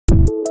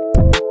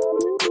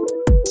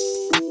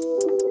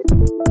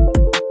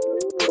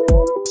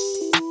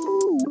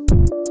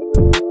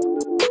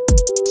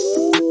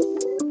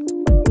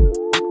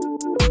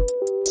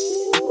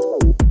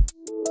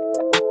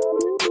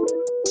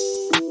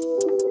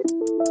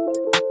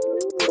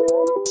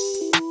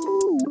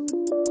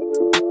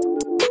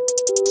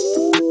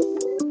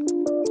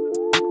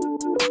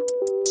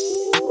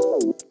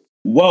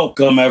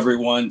Welcome,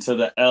 everyone, to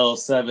the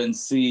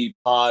L7C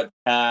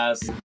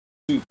podcast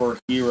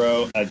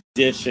superhero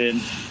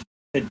edition.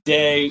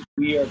 Today,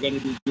 we are going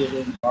to be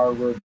giving our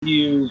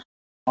review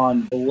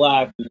on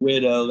Black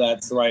Widow.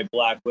 That's right,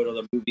 Black Widow,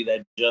 the movie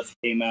that just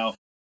came out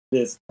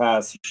this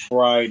past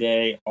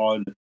Friday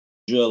on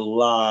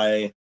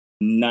July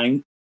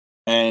 9th.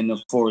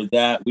 And for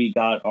that, we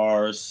got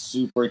our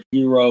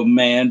superhero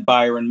man,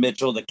 Byron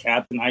Mitchell, the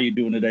captain. How you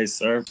doing today,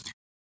 sir?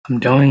 I'm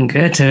doing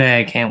good today.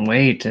 I can't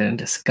wait to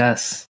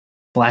discuss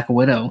Black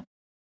Widow.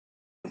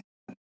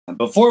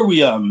 Before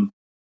we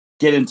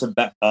get into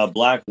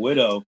Black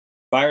Widow,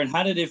 Byron,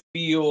 how did it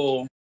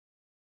feel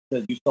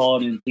that you saw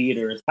it in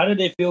theaters? How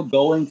did it feel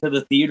going to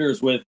the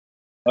theaters with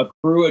a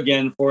crew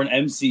again for an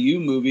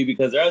MCU movie?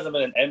 Because there hasn't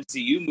been an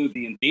MCU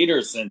movie in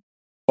theaters since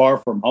Far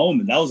From Home,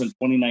 and that was in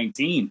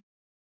 2019.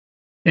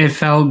 It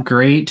felt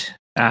great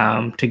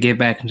to get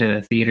back into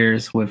the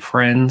theaters with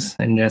friends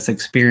and just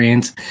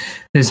experience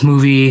this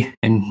movie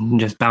and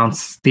just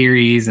bounce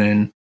theories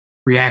and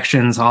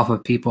reactions off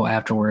of people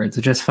afterwards.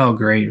 It just felt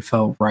great. It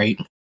felt right.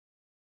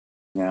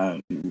 Yeah,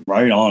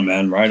 right on,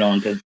 man. Right on.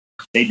 Because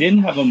they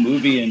didn't have a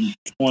movie in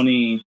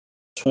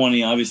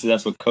 2020. Obviously,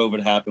 that's what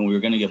COVID happened. We were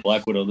going to get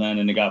Black Widow then,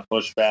 and it got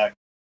pushed back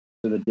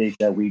to the date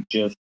that we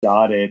just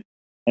got it.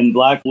 And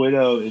Black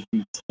Widow is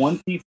the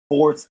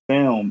 24th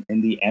film in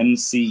the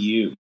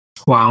MCU.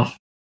 Wow.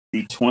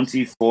 The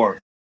 24th.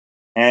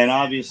 And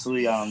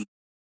obviously,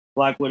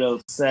 Black Widow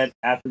set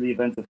after the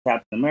events of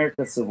Captain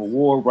America, Civil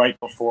War, right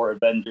before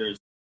Avengers,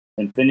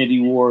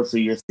 Infinity War. So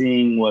you're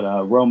seeing what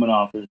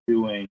Romanoff is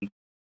doing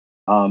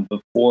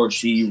before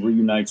she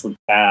reunites with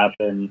Cap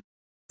and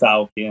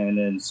Falcon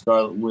and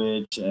Scarlet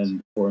Witch and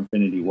before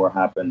Infinity War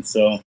happens.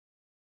 So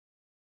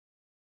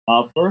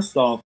first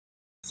off,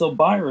 so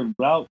Byron,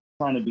 without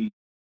trying to be,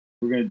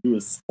 we're going to do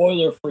as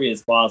spoiler-free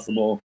as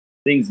possible.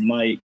 Things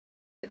might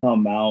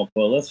come out,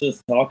 but let's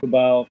just talk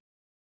about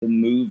the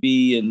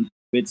movie and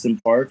bits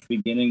and parts,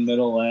 beginning,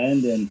 middle,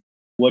 end, and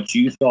what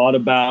you thought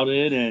about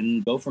it,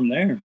 and go from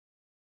there.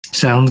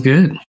 Sounds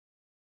good.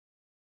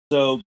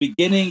 So,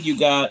 beginning,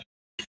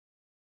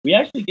 we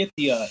actually get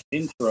the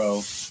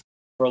intro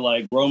for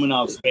like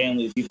Romanoff's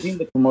family. If you've seen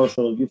the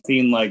commercial, you've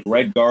seen like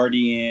Red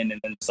Guardian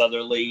and then this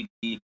other lady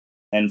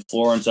and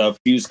Florence,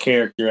 Pugh's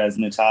character as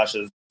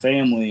Natasha's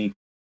family,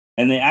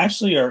 and they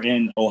actually are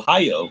in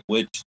Ohio,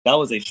 which that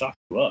was a shock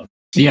to us.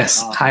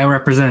 Yes, Ohio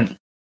representing,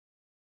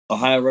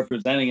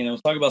 and it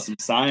was talking about some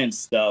science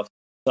stuff.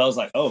 So I was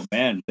like, oh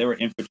man, they were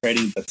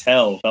infiltrating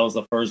Battelle. That was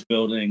the first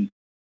building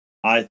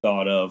I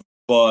thought of.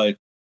 But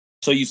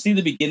so you see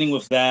the beginning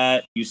with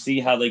that. You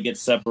see how they get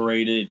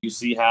separated. You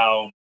see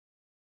how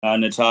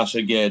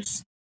Natasha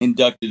gets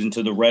inducted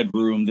into the Red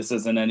Room. This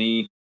isn't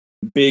any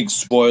big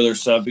spoiler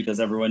stuff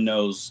because everyone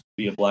knows to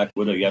be a Black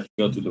Widow, you have to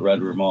go through the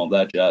Red Room, all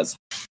that jazz.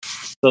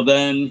 So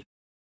then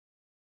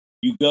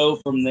you go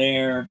from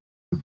there,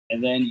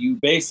 and then you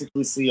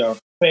basically see our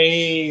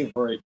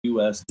favorite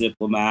U.S.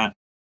 diplomat,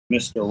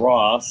 Mr.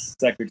 Ross,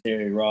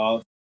 Secretary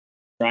Ross,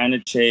 trying to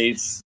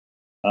chase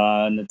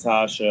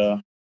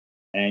Natasha,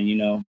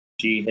 and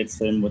she hits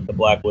him with the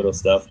Black Widow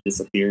stuff,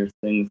 disappears,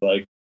 things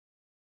like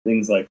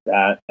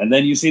that. And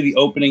then you see the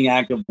opening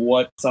act of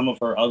what some of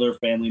her other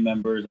family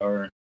members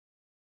are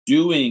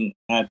doing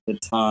at the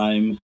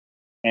time,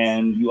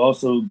 and you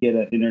also get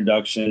an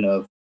introduction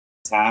of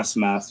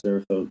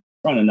Taskmaster. So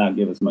trying to not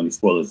give as many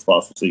spoilers as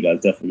possible, so you guys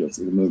definitely go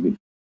see the movie.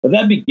 But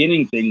that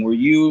beginning thing, were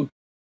you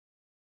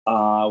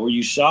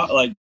shocked?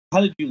 Like,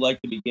 how did you like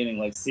the beginning?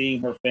 Like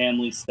seeing her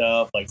family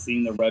stuff, like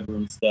seeing the Red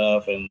Room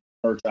stuff, and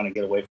her trying to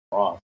get away from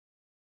Ross.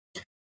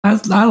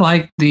 I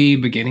liked the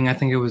beginning. I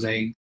think it was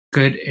a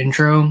good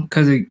intro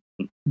because it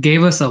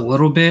gave us a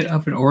little bit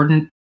of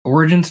an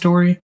origin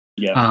story.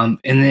 Yeah.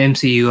 In the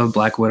MCU of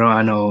Black Widow,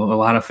 I know a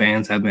lot of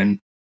fans have been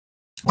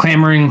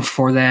clamoring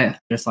for that,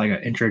 just like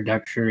an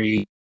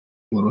introductory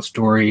little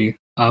story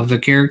of the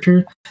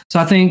character. So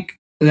I think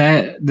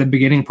that the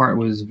beginning part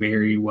was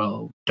very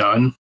well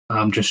done.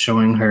 Just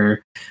showing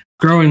her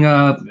growing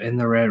up in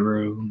the Red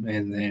Room,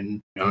 and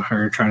then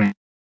her trying to.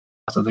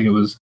 So I think it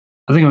was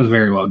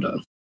very well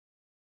done.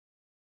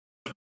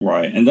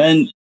 Right, and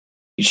then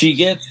she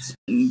gets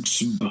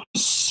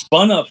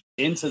spun up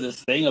into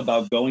this thing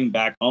about going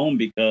back home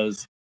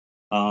because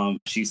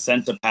she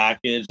sent a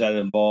package that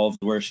involved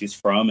where she's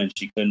from, and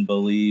she couldn't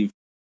believe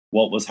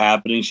what was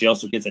happening. She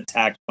also gets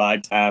attacked by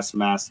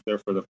Taskmaster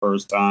for the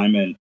first time.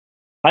 And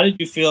how did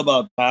you feel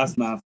about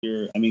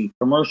Taskmaster? I mean,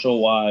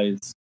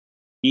 commercial-wise,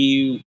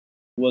 he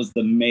was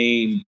the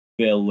main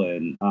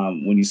villain.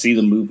 When you see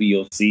the movie,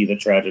 you'll see the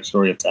tragic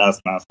story of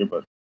Taskmaster.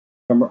 But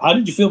how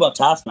did you feel about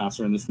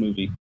Taskmaster in this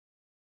movie?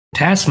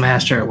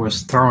 Taskmaster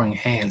was throwing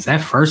hands.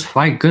 That first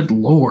fight, good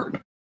lord.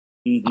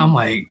 Mm-hmm. I'm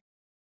like,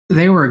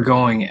 they were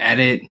going at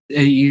it.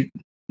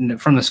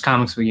 From this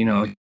comics, but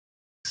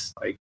it's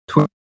like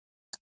Twitter.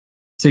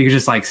 So you could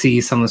just like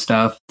see some of the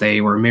stuff they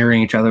were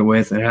mirroring each other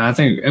with. And I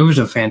think it was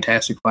a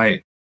fantastic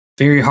fight.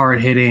 Very hard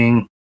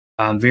hitting,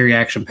 very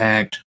action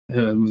packed.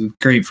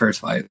 Great first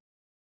fight.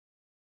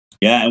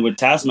 Yeah, and with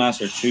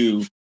Taskmaster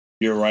too,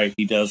 you're right.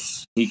 He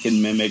does. He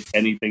can mimic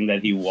anything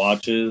that he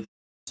watches.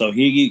 So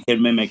he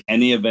can mimic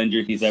any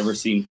Avenger he's ever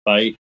seen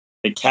fight.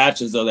 The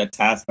catch is though that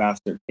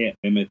Taskmaster can't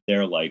mimic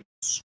their like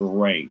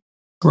strength.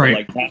 Right. So,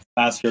 like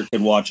Taskmaster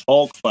can watch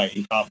Hulk fight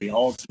and copy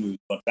Hulk's moves,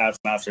 but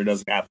Taskmaster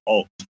doesn't have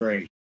Hulk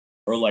strength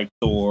or like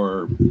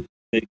Thor,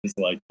 things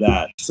like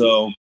that.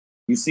 So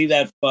you see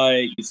that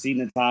fight. You see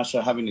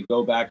Natasha having to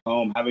go back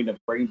home, having to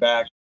bring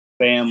back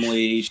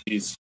family.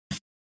 She's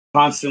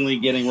constantly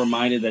getting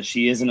reminded that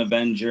she is an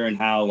Avenger and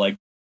how like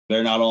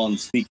they're not all on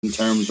speaking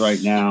terms right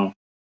now.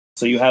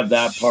 So you have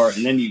that part,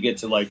 and then you get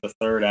to like the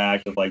third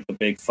act of like the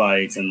big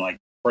fights and like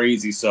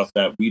crazy stuff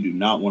that we do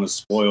not want to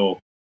spoil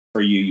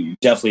for you. You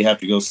definitely have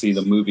to go see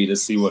the movie to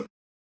see what,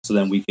 so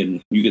then you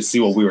can see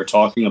what we were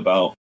talking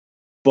about.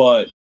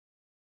 But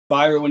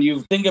Byron, when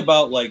you think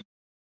about like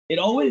it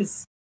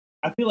always,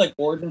 I feel like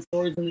origin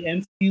stories in the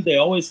MCU, they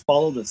always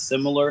follow the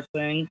similar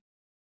thing.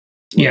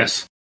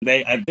 Yes.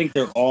 I think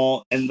they're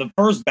all, and the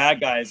first bad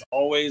guy is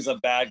always a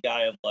bad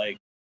guy of like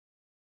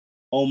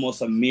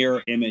almost a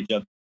mirror image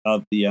of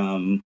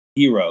the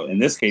hero. In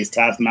this case,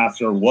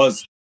 Taskmaster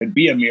could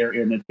be a mirror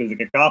image because it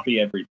could copy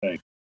everything.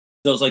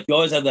 So it's like you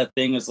always have that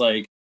thing. It's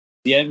like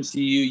the MCU,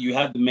 you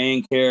have the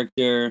main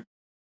character,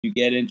 you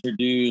get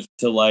introduced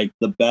to like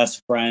the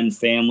best friend,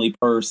 family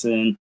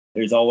person.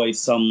 There's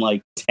always some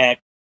like tech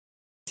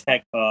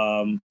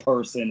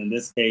person. In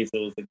this case, it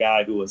was the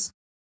guy who was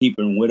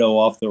keeping Widow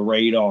off the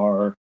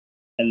radar.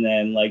 And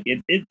then like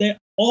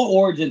all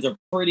origins are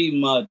pretty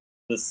much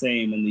the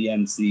same in the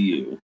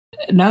MCU.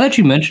 Now that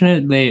you mention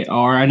it, they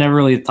are. I never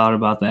really thought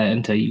about that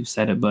until you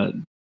said it, but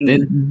they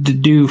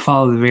do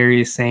follow the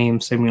very same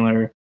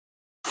similar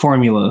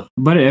formula.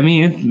 But I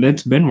mean,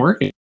 it's been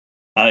working.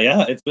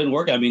 Yeah, it's been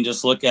working. I mean,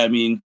 just look at,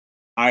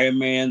 Iron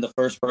Man, the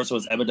first person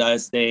was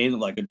Ebadiah Stane,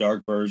 like a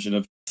dark version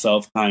of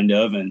himself, kind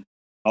of, and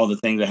all the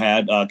things they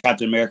had.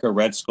 Captain America,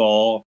 Red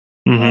Skull,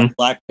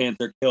 Black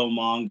Panther,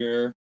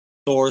 Killmonger.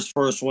 Thor's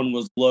first one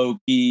was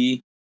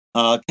Loki.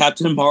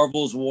 Captain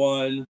Marvel's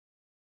one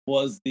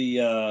was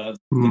the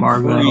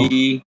Marvel.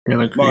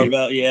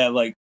 Marvel, yeah,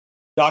 like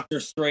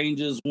Doctor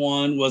Strange's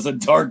one was a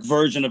dark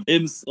version of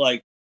him.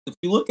 Like, if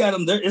you look at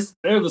them, they're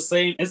the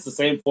same. It's the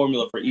same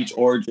formula for each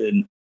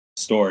origin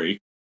story.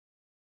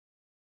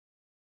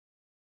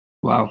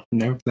 Wow,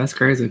 no, that's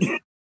crazy.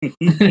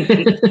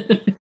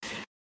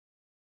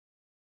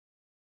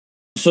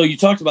 So you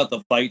talked about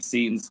the fight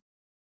scenes.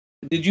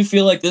 Did you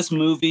feel like this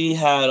movie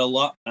had a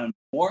lot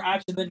more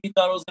action than you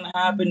thought it was going to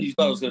happen? Did you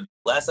thought it was going to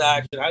be less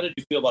action? How did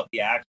you feel about the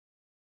action?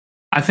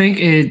 I think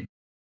it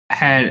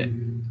had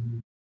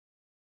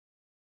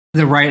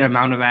the right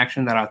amount of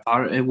action that I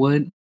thought it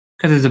would,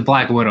 because it's a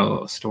Black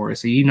Widow story,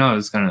 so you know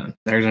there's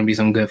gonna be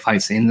some good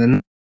fight scenes in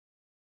it.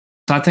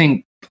 So I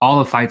think all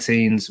the fight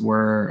scenes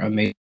were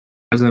amazing.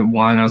 There's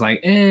one I was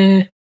like,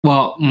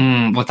 well,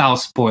 without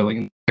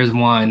spoiling, there's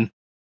one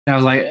that I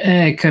was like,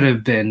 it could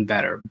have been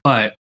better,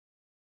 but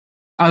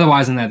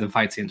otherwise than that, the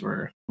fight scenes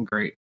were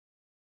great.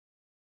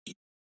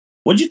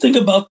 What'd you think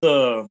about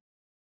the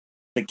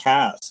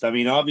cast? I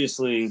mean,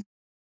 obviously,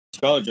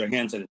 Scarlett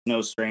Johansson is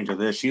no stranger to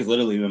this. She's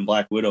literally been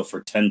Black Widow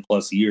for 10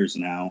 plus years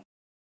now.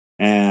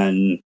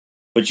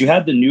 But you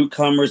had the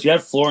newcomers. You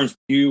had Florence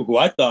Pugh, who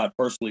I thought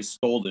personally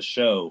stole the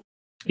show.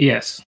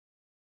 Yes.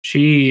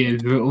 She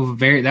is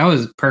that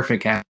was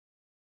perfect cast.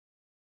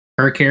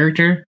 Her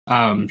character,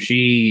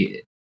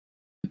 she,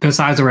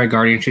 besides the Red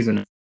Guardian, she's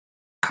a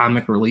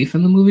comic relief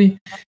in the movie.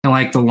 And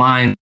like the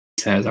lines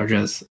she says are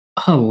just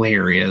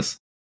hilarious.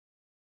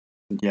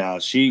 Yeah,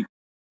 she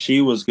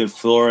was good.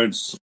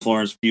 Florence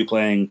Pugh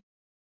playing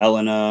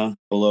Helena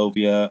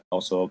Bolovia,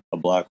 also a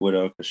Black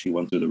Widow because she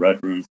went through the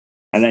Red Room.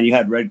 And then you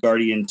had Red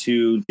Guardian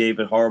 2,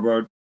 David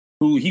Harbour,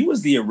 who he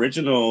was the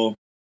original,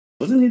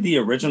 wasn't he the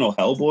original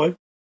Hellboy?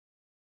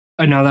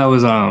 No, that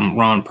was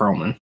Ron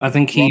Perlman. I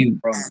think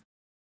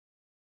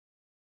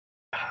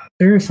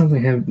there is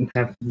something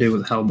have to do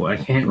with Hellboy.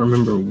 I can't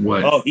remember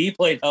what. Oh, he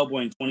played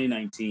Hellboy in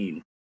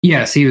 2019.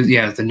 Yes, he was.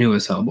 Yeah, the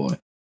newest Hellboy.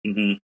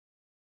 Mm-hmm.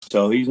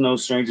 So he's no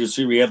stranger to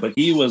Syria, but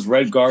he was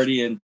Red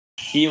Guardian.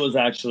 He was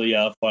actually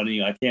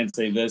funny. I can't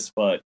say this,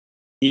 but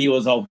he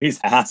was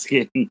always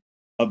asking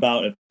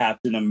about if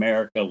Captain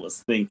America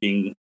was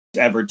thinking,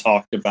 ever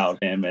talked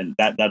about him, and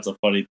that's a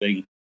funny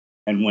thing.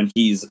 And when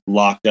he's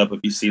locked up, if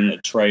you've seen the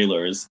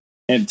trailers,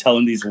 him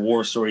telling these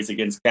war stories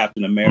against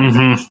Captain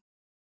America,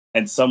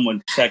 and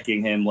someone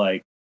checking him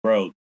like,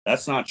 bro,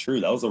 that's not true.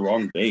 That was the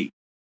wrong date.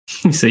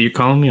 So you're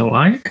calling me a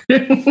liar?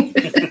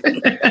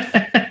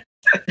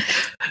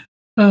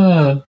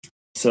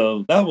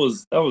 So that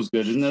was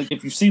good. And like,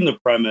 if you've seen the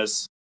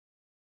premise,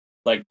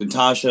 like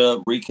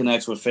Natasha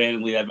reconnects with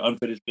family, have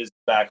unfinished business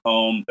back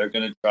home. They're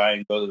gonna try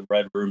and go to the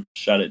Red Room,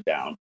 shut it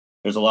down.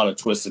 There's a lot of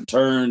twists and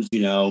turns.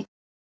 You know,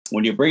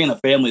 when you're bringing a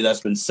family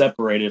that's been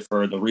separated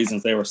for the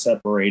reasons they were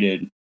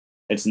separated,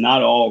 it's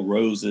not all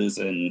roses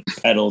and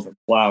petals and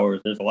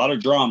flowers. There's a lot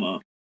of drama.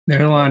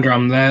 There's a lot of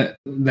drama.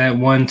 That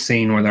one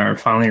scene where they're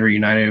finally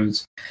reunited,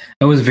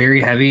 it was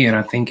very heavy, and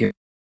I think it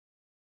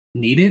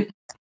needed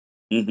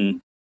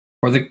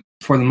for the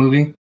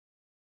movie.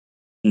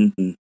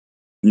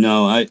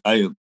 No, I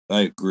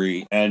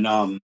agree.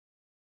 And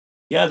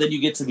yeah, then you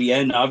get to the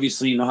end.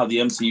 Obviously, you know how the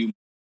MCU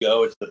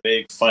go. It's the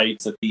big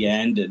fights at the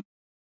end and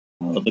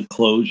the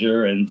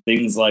closure and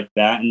things like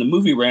that. And the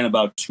movie ran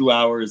about 2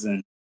 hours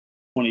and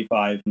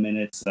 25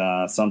 minutes,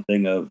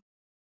 something of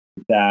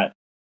that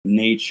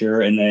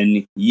nature. And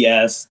then,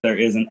 yes, there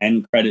is an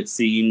end credit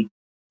scene.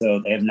 So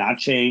they have not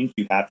changed.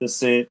 You have to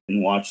sit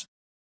and watch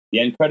the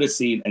end credit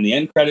scene. And the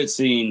end credit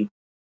scene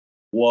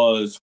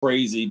was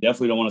crazy.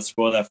 Definitely don't want to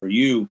spoil that for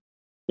you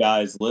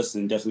guys.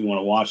 Listen, definitely want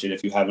to watch it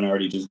if you haven't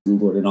already just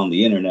Googled it on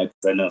the internet,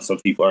 because I know some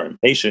people are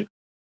impatient.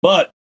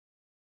 But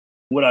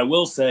what I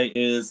will say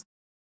is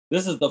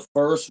this is the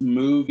first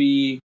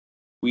movie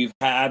we've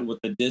had with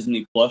the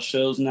Disney Plus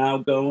shows now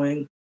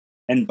going.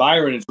 And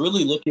Byron, it's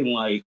really looking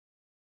like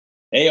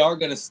they are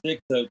going to stick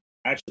to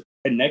actually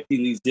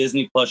connecting these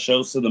Disney Plus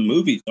shows to the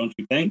movies, don't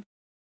you think?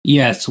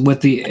 Yes,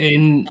 with the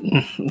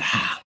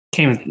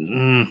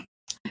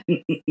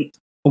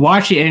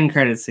watch the end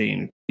credit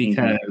scene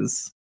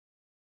because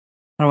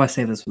how do I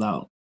say this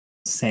without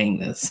saying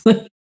this?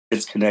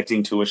 It's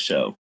connecting to a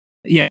show.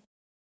 Yeah,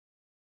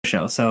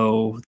 show.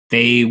 So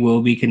they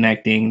will be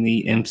connecting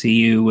the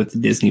MCU with the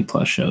Disney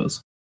Plus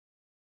shows.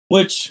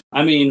 Which,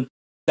 I mean,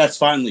 that's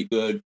finally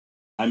good.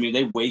 I mean,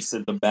 they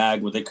wasted the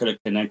bag where they could have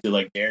connected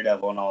like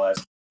Daredevil and all that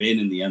been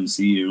in the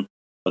MCU,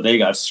 but they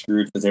got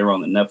screwed because they were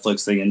on the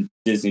Netflix thing and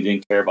Disney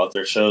didn't care about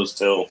their shows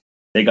till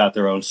they got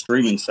their own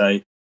streaming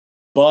site.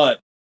 But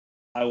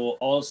I will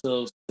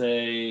also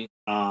say,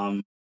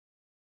 Byron,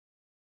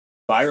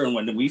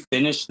 when we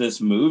finished this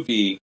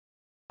movie,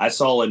 I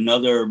saw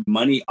another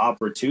money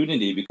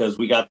opportunity because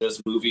we got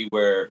this movie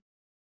where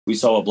we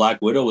saw what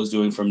Black Widow was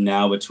doing from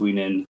now between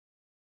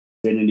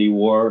Infinity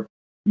War.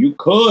 You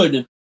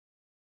could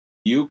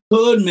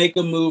make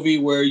a movie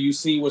where you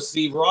see what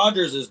Steve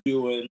Rogers is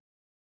doing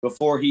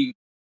before he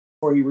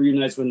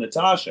reunites with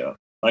Natasha.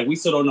 Like, we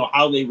still don't know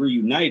how they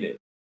reunited.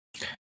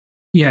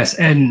 Yes,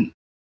 and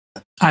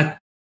I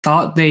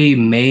thought they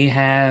may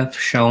have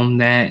shown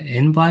that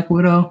in Black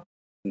Widow,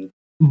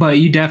 but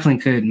you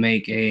definitely could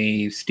make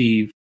a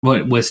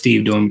what was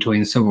Steve doing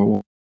between Civil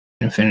War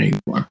and Infinity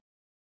War.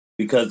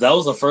 Because that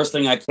was the first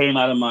thing that came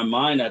out of my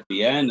mind at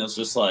the end. It was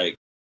just like,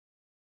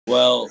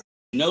 well,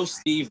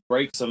 Steve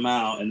breaks him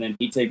out and then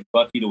he takes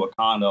Bucky to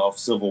Wakanda off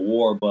Civil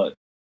War, but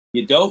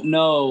you don't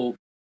know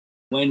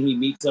when he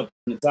meets up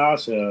with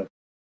Natasha.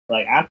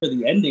 Like, after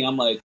the ending, I'm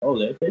like,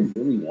 oh, if they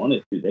really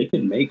wanted to, they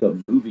could make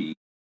a movie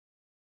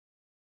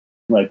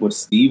like what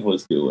Steve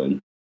was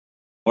doing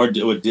or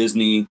do a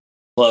Disney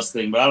Plus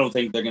thing. But I don't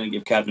think they're going to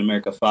give Captain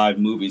America 5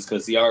 movies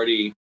because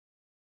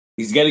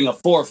he's getting a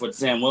 4th with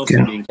Sam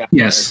Wilson being Captain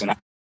America.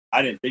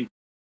 I didn't think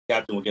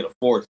Captain would get a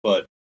 4th,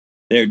 but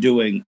they're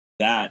doing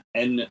that.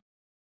 And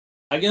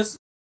I guess,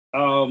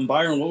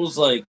 Byron, what was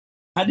like,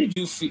 how did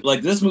you feel?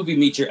 Like, this movie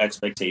meet your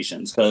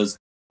expectations? Because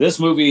this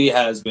movie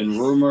has been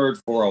rumored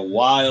for a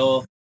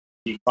while.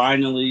 He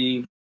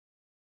finally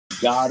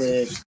got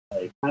it.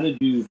 Like, how did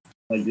you,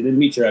 like, did it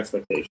meet your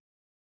expectations?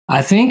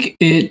 I think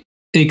it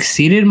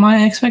exceeded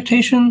my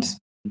expectations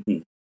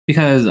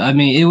because, I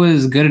mean, it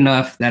was good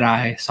enough that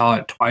I saw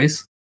it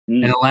twice.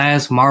 And the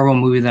last Marvel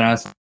movie that I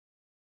saw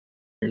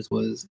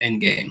was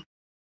Endgame.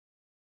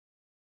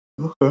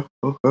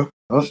 Okay.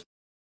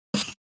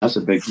 That's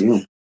a big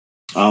deal.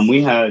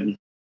 We had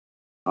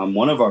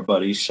one of our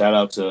buddies, shout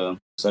out to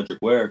Cedric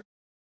Ware,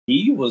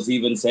 he was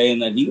even saying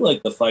that he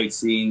liked the fight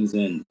scenes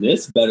in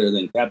this better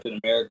than Captain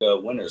America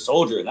Winter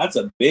Soldier. And that's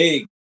a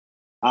big,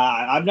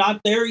 I'm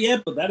not there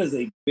yet, but that's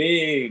a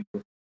big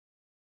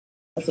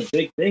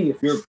thing.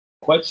 If you're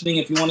questioning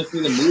if you want to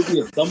see the movie,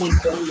 if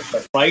someone's saying that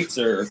the fights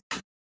are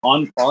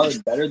on par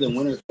better than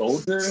Winter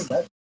Soldier, you're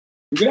going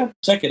to have to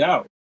check it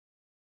out.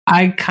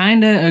 I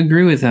kind of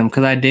agree with him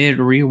because I did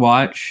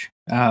rewatch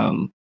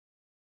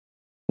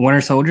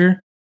Winter Soldier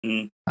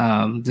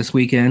this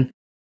weekend.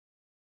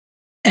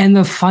 And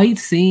the fight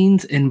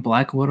scenes in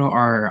Black Widow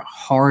are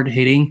hard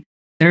hitting.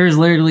 There's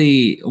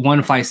literally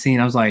one fight scene.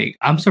 I was like,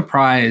 I'm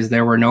surprised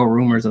there were no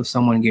rumors of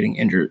someone getting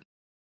injured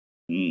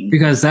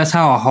because that's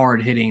how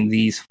hard hitting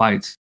these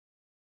fights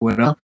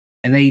were.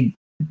 And they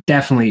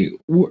definitely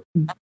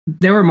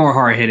they were more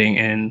hard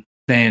hitting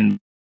than.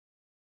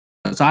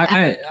 So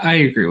I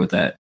agree with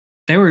that.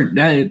 They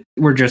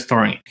were just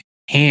throwing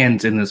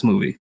hands in this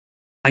movie,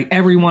 like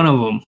every one of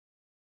them.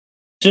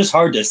 Just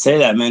hard to say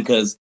that, man,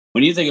 because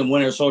when you think of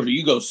Winter Soldier,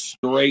 you go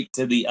straight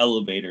to the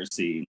elevator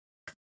scene.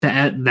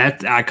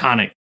 That's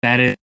iconic. That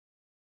is,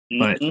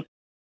 but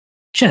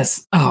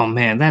just oh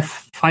man, that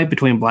fight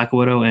between Black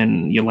Widow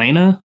and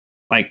Yelena,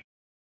 like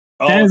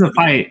that is a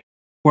fight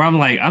where I'm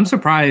like, I'm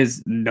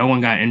surprised no one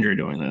got injured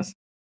doing this.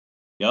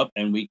 Yep,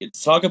 and we could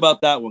talk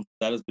about that one.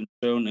 That has been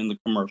shown in the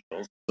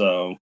commercials.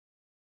 So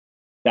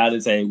that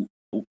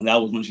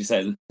was when she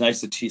said,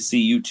 "Nice to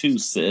see you too,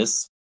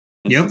 sis."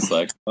 And yep. It's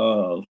like,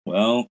 oh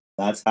well,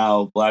 that's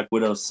how Black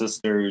Widow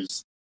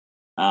sisters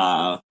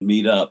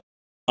meet up.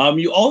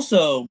 You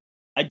also,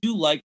 I do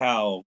like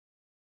how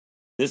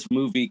this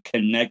movie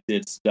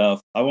connected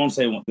stuff. I won't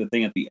say the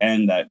thing at the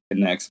end that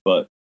connects,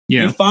 but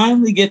You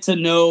finally get to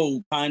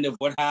know kind of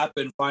what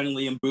happened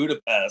finally in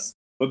Budapest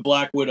with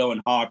Black Widow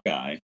and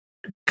Hawkeye.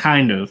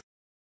 Kind of.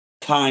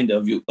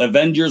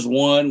 Avengers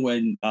 1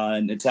 when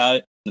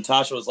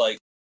Natasha was like,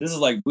 this is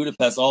like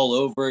Budapest all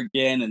over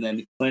again. And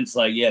then Clint's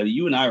like, yeah,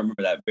 you and I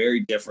remember that very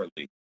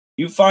differently.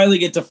 You finally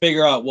get to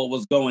figure out what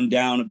was going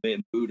down a bit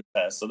in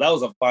Budapest. So that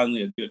was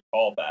finally a good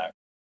callback.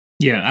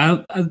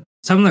 Yeah,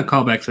 some of the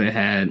callbacks they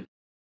had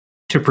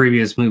to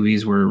previous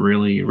movies were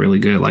really, really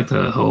good. Like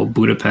the whole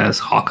Budapest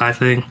Hawkeye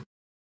thing.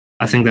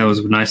 I think that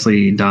was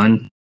nicely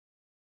done.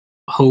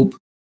 Hope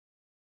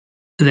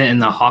that in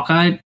the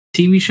Hawkeye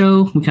TV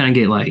show, we kind of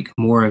get like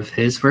more of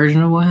his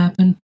version of what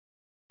happened.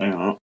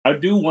 I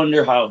do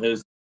wonder how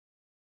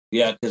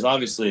because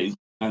obviously,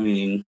 I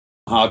mean,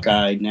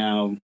 Hawkeye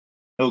now,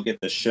 he'll get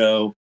the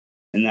show,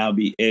 and that'll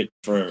be it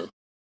for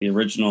the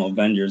original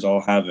Avengers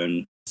all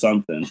having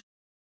something.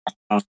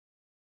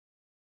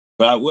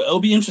 But it'll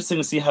be interesting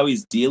to see how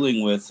he's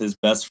dealing with his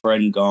best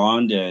friend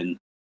gone and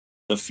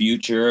the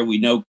future. We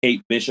know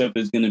Kate Bishop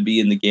is going to be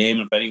in the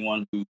game. If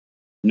anyone who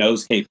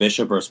knows Kate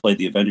Bishop or has played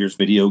the Avengers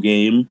video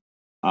game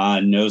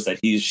knows that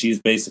she's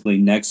basically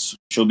next.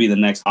 She'll be the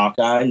next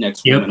Hawkeye,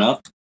 next woman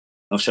up.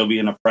 She'll be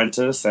an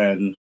apprentice,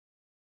 and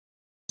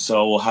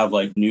so we'll have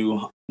like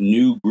new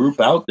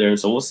group out there.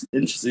 So we'll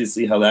interested to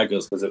see how that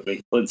goes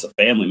because Clint's a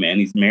family man.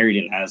 He's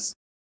married and has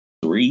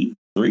three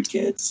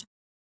kids.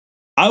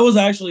 I was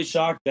actually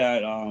shocked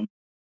that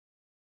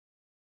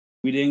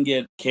we didn't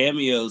get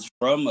cameos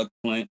from a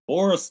Clint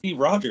or a Steve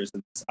Rogers.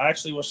 I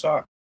actually was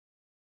shocked.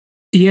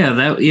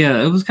 Yeah,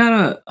 it was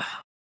kind of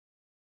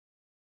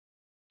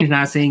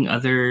not seeing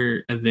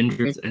other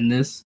Avengers in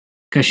this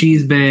because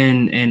she's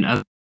been in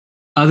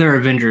other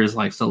Avengers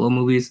like solo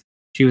movies.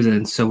 She was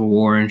in Civil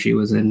War and she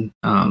was in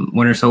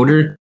Winter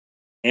Soldier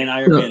and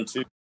Iron Man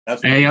 2.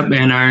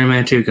 And Iron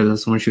Man 2 because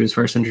that's when she was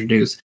first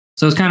introduced.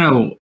 So it's kind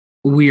of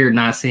weird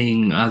not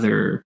seeing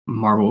other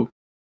Marvel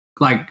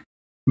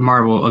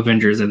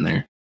Avengers in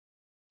there.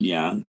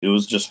 Yeah, it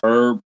was just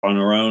her on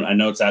her own. I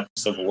know it's after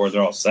Civil War;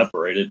 they're all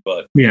separated,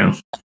 but yeah,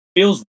 it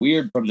feels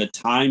weird from the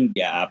time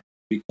gap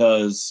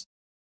because,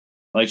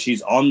 like,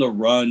 she's on the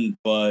run,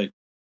 but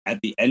at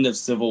the end of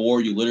Civil War,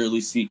 you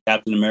literally see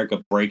Captain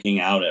America breaking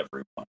out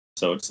everyone.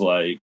 So it's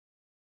like,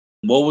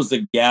 what was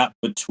the gap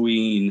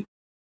between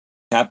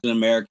Captain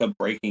America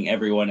breaking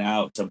everyone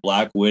out to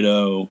Black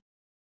Widow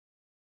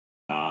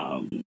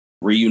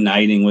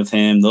reuniting with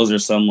him? Those are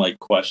some like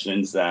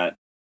questions that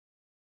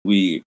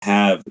we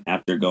have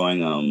after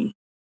going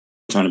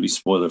trying to be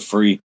spoiler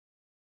free.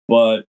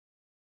 But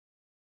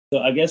so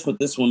I guess with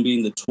this one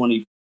being the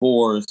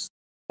 24th,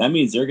 that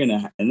means they're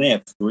gonna and they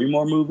have 3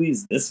 more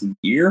movies this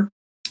year.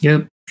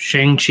 Yep.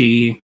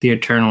 Shang-Chi, The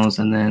Eternals,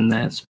 and then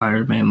that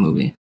Spider-Man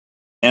movie.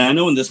 And I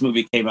know when this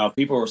movie came out,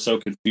 people were so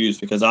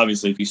confused because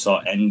obviously if you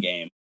saw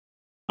Endgame,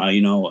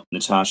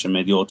 Natasha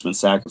made the ultimate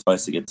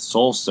sacrifice to get the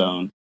Soul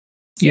Stone.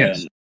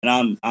 Yes.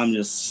 And I'm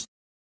just,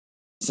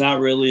 it's not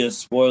really a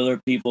spoiler,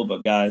 people,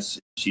 but guys,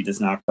 she does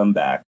not come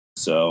back.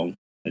 So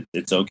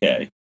it's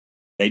okay.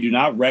 They do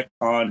not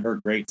retcon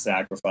her great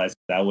sacrifice.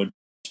 That would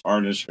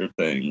tarnish her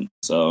thing.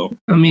 So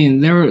I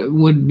mean, there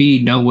would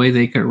be no way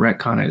they could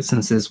retcon it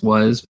since this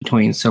was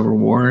between Civil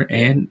War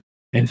and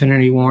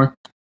Infinity War.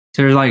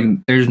 So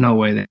there's no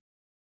way that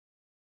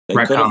they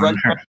could have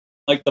retconned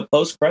like the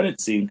post-credit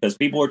scene because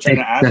people were trying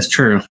to ask that's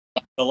true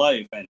to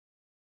life, and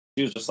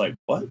she was just like,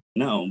 "What?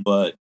 No!"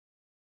 But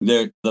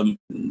there's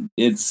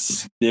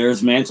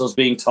mantles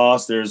being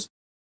tossed, there's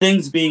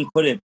things being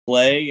put in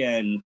play,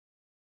 and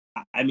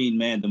I mean,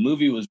 man, the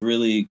movie was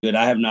really good.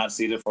 I have not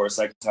seen it for a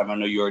second time. I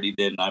know you already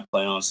did, and I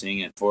plan on seeing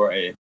it for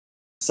a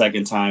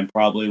second time,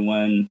 probably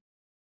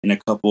in a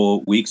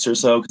couple weeks or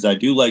so, because I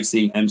do like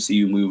seeing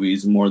MCU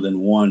movies more than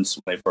once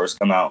when they first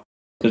come out,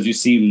 because you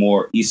see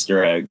more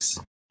Easter eggs.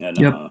 And,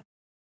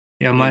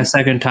 yep. My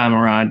second time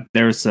around,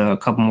 there's a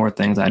couple more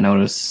things I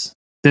noticed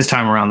this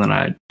time around that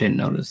I didn't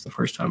notice the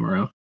first time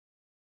around.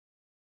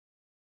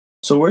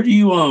 So where do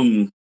you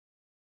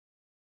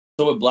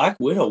So with Black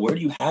Widow, where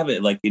do you have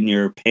it, like in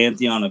your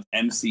pantheon of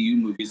MCU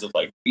movies of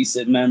like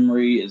recent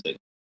memory? Is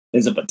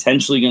it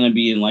potentially going to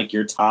be in like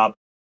your top?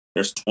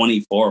 There's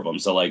 24 of them,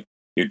 so like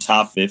your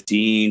top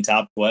 15,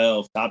 top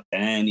 12, top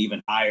 10,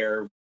 even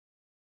higher.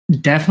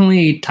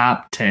 Definitely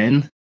top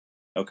 10.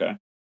 Okay.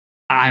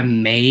 I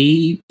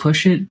may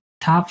push it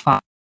top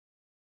 5.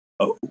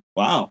 Oh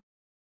wow!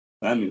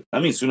 I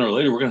mean, sooner or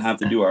later we're gonna have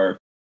to do our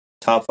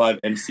top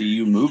 5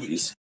 MCU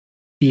movies.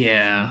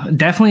 Yeah,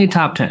 definitely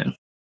top 10.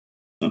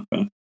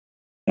 Okay.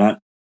 And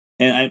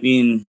I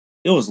mean,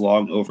 it was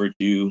long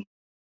overdue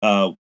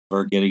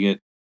for getting it.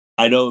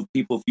 I know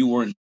people, if you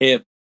weren't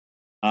hip,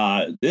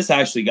 this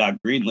actually got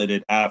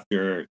greenlit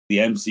after the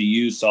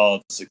MCU saw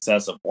the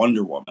success of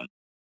Wonder Woman,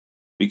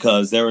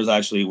 because there was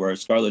actually where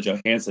Scarlett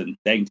Johansson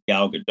thanked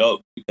Gal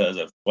Gadot, because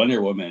if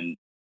Wonder Woman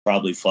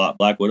probably flopped,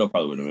 Black Widow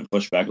probably would have been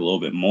pushed back a little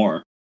bit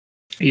more.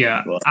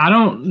 Yeah, but I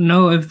don't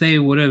know if they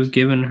would have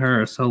given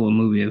her a solo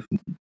movie if it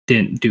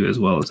didn't do as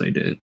well as they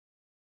did.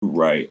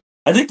 Right.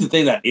 I think the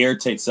thing that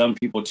irritates some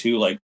people too,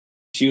 like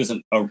she's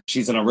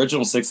an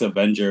original six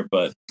Avenger,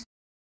 but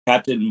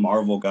Captain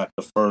Marvel got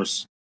the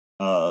first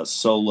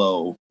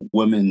solo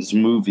women's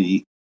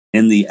movie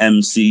in the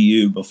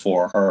MCU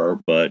before her,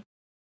 but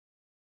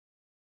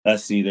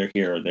that's neither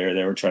here or there.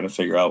 They were trying to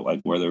figure out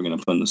like where they were going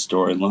to put in the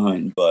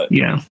storyline, but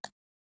Yeah.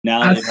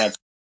 now they've had.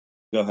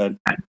 Go ahead.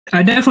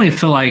 I definitely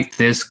feel like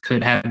this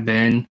could have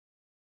been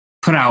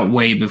put out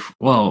way before,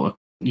 well,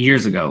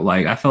 years ago.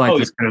 Like, I feel like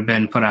this could have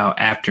been put out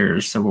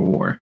after Civil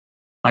War.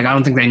 Like, I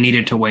don't think they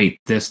needed to wait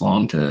this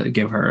long to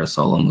give her a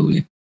solo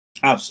movie.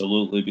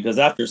 Absolutely, because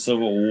after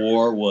Civil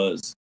War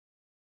was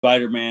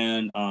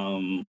Spider-Man,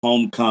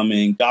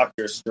 Homecoming,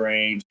 Doctor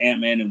Strange,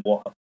 Ant-Man and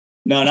Wasp.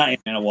 No, not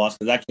Ant-Man and Wasp,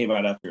 because that came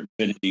out after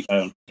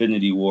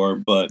Infinity War.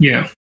 But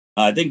yeah,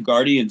 I think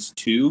Guardians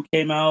 2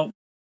 came out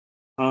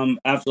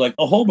after, like,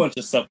 a whole bunch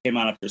of stuff came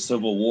out after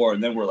Civil War,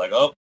 and then we're like,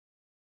 oh,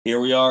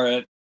 here we are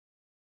at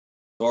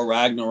Thor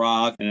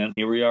Ragnarok, and then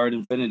here we are at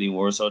Infinity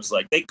War. So it's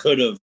like they could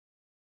have,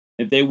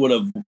 if they would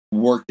have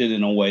worked it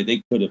in a way,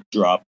 they could have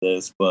dropped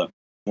this. But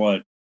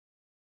what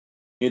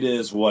it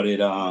is, what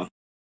it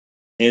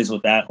is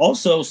with that.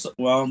 Also,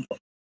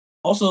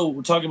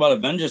 we're talking about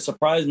Avengers.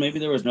 Surprise, maybe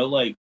there was no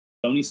like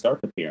Tony Stark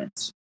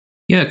appearance.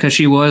 Yeah, because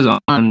she was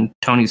on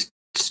Tony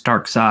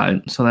Stark's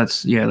side. So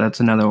that's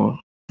another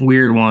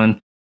weird one.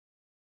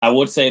 I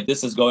would say if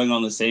this is going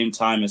on the same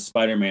time as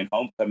Spider-Man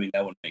Homecoming,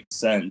 that would make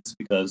sense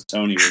because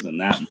Tony was in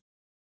that.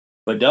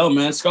 But no,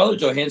 man, Scarlett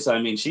Johansson,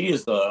 I mean, she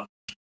is the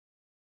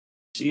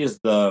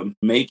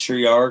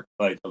matriarch,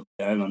 like,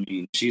 I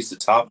mean, she's the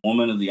top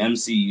woman of the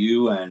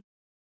MCU, and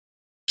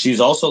she's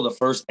also the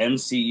first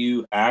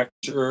MCU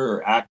actor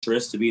or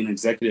actress to be an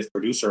executive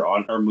producer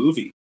on her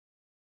movie.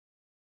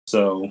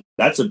 So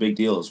that's a big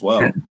deal as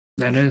well.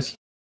 That is.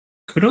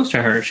 Kudos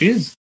to her.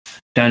 She's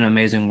done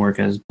amazing work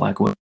as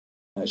Black Widow.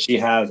 She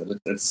has.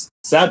 It's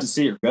sad to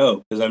see her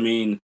go because, I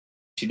mean,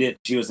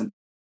 she was in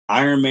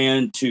Iron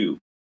Man 2,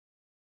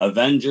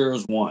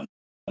 Avengers 1,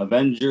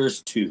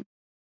 Avengers 2,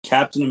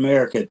 Captain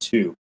America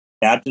 2,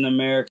 Captain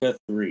America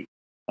 3,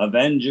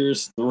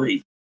 Avengers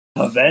 3,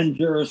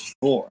 Avengers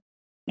 4,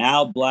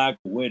 now Black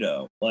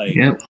Widow. Like,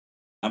 yep.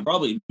 I'm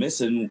probably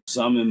missing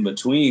some in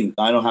between.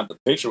 I don't have the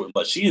picture,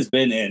 but she has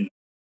been in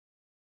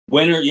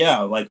Winter,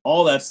 like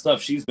all that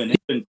stuff. It's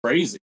been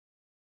crazy.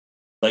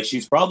 Like,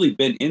 she's probably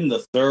been in the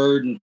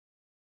third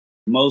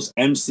most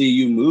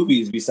MCU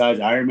movies besides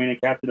Iron Man and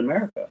Captain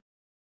America.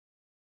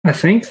 I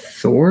think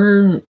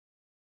Thor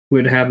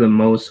would have the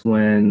most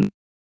when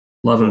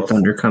Love and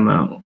Thunder come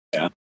out.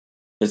 Yeah.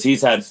 Because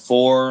he's had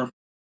 4.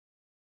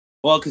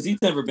 Well, because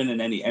he's never been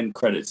in any end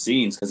credit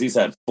scenes because he's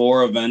had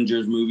 4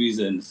 Avengers movies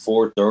and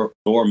 4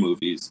 Thor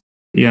movies.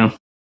 Yeah.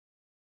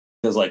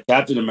 Because, like,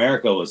 Captain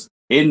America was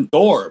in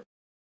Thor,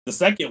 the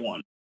second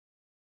one.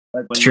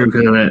 Like true,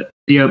 good of that.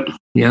 Yep.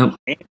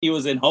 And he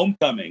was in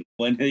Homecoming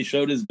when they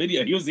showed his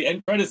video. He was the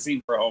end credit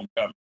scene for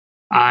Homecoming.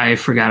 I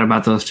forgot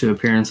about those 2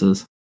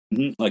 appearances.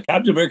 Mm-hmm. Like,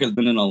 Captain America's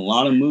been in a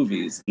lot of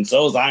movies, and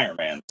so is Iron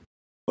Man.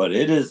 But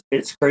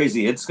it's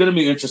crazy. It's going to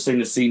be interesting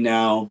to see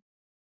now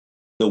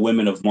the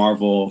women of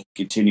Marvel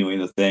continuing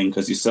the thing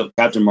because you saw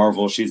Captain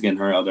Marvel, she's getting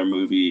her other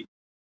movie,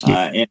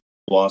 and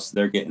Wasp,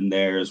 they're getting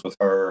theirs with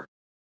her.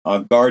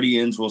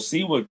 Guardians, we'll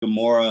see what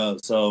Gamora.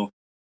 So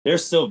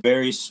there's still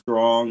very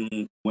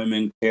strong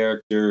women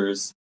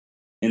characters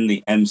in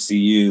the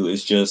MCU.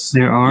 It's just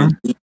there are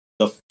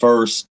the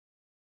first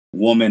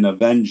woman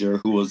Avenger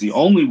who was the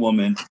only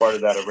woman part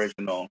of that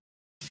original.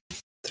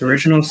 The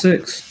original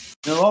 6.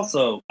 And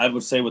also, I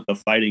would say with the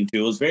fighting too,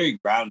 it was very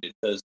grounded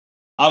because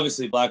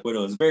obviously Black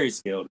Widow is very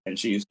skilled and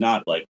she's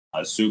not like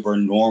a super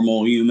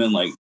normal human.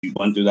 Like, she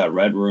went through that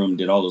red room,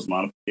 did all those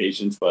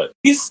modifications, but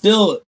she's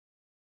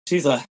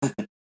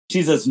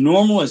as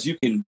normal as you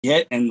can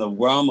get in the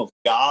realm of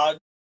God,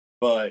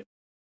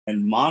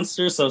 and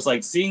monsters. So it's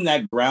like seeing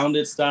that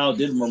grounded style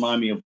did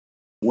remind me of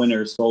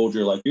Winter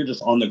Soldier. Like, you're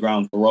just on the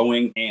ground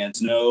throwing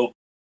hands, no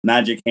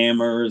magic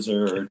hammers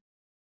or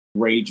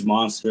rage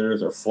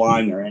monsters or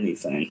flying or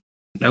anything.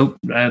 Nope.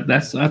 I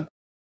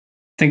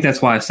think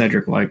that's why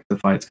Cedric liked the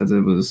fights because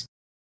it was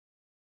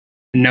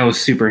no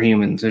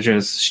superhumans. It's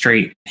just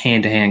straight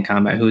hand-to-hand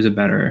combat. Who's a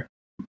better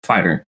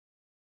fighter?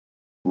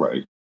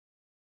 Right.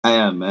 I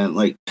am, man.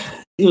 Like,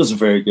 it was a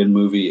very good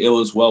movie. It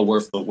was well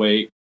worth the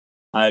wait.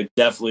 I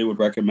definitely would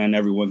recommend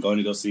everyone going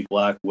to go see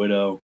Black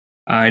Widow.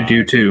 I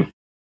do too.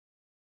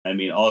 I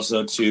mean,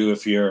 also too,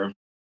 if you're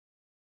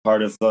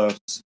part of the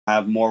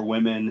have more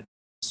women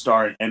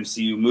star in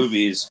MCU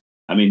movies,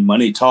 I mean,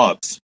 money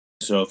talks.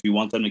 So if you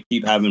want them to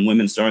keep having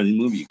women star in the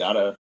movie, you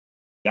gotta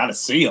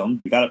see them.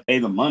 You gotta pay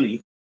the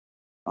money.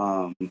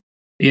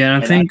 Yeah,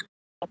 I think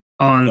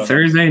on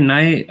Thursday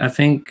night, I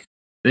think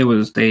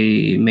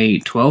they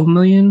made 12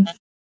 million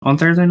on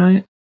Thursday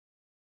night.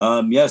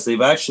 Yes,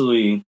 they've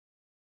actually.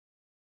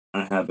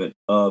 I have it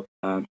up.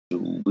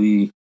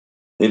 Actually,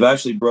 they've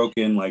actually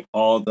broken like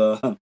all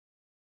the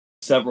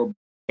several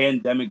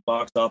pandemic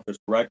box office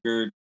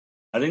records.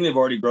 I think they've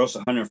already grossed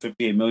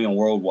 158 million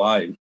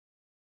worldwide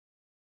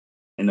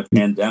in the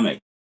pandemic.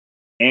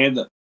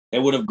 And it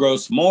would have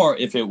grossed more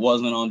if it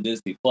wasn't on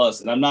Disney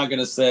Plus. And I'm not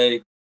gonna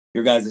say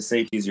your guys'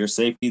 safety is your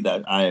safety.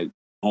 That I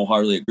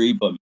wholeheartedly agree.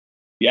 But if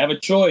you have a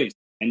choice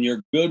and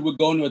you're good with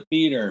going to a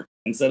theater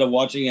instead of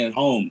watching it at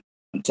home,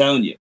 I'm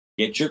telling you,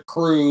 get your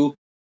crew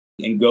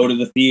and go to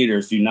the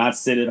theaters. Do not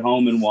sit at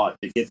home and watch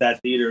it. Get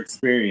that theater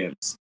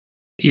experience.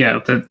 Yeah,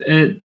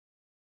 it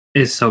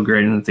is so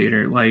great in the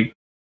theater. Like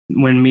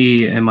when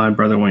me and my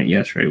brother went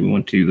yesterday, we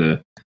went to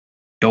the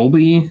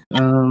Dolby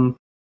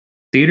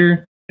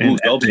theater. Ooh,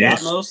 Dolby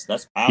Atmos?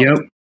 That's powerful. Yep,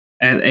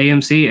 at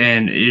AMC,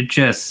 and it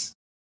just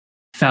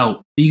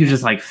felt, you could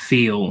just like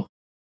feel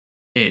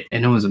it,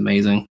 and it was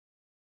amazing.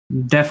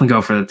 Definitely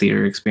go for the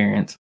theater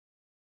experience.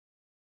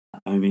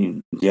 I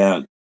mean,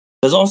 yeah.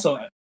 There's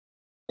also,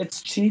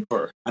 it's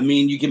cheaper. I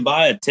mean, you can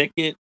buy a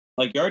ticket,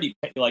 like you already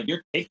pay, like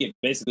your ticket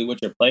basically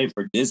what you're paying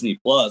for Disney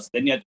Plus,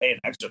 then you have to pay an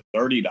extra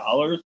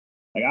 $30.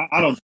 Like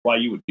I don't know why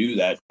you would do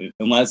that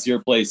unless your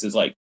place is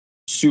like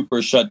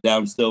super shut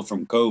down still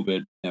from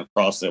COVID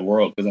across the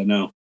world, because I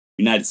know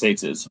United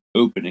States is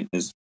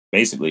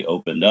basically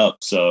opened up.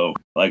 So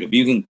like if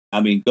you can,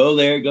 I mean, go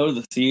there, go to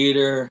the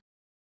theater,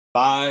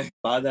 buy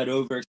that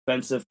over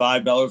expensive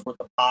 $5 worth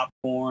of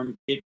popcorn,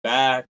 kick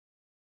back,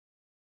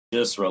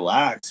 just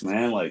relax,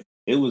 man. Like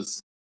it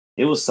was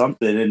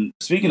something. And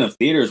speaking of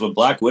theaters, with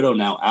Black Widow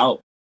now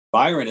out,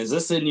 Byron, is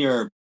this in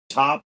your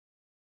top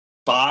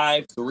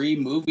 3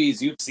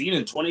 movies you've seen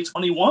in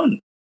 2021?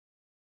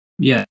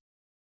 Yeah.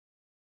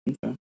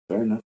 Okay,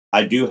 fair enough.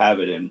 I do have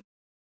it in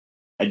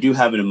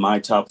my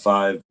top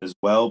 5 as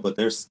well, but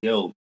there's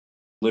still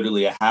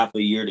literally a half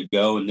a year to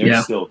go, and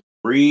there's still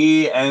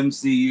 3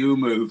 MCU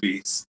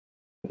movies,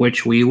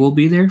 which we will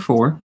be there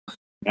for.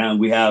 And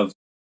we have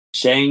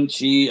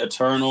Shang-Chi,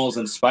 Eternals,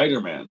 and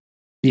Spider-Man.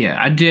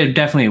 Yeah, I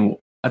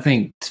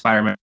think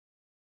Spider-Man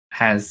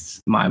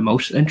has my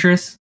most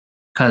interest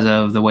because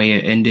of the way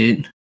it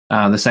ended.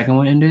 The second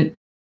one ended,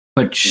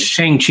 but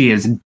Shang-Chi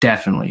is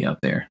definitely up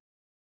there.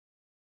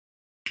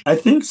 I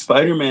think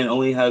Spider-Man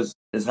only has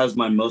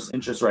my most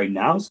interest right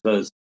now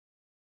because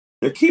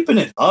they're keeping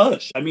it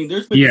hush. I mean,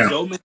 there's been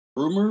so many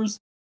rumors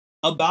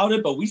about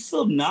it, but we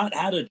still have not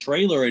had a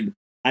trailer. And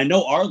I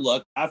know our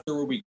luck,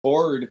 after we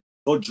record,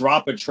 they'll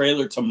drop a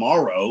trailer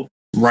tomorrow.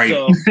 Right.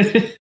 So,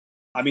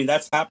 I mean,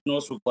 that happened to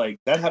us with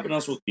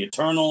the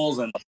Eternals,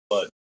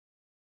 but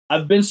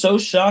I've been so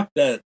shocked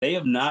that they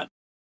have not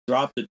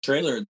dropped a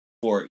trailer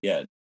for it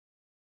yet.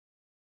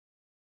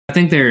 I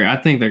think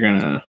they're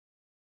gonna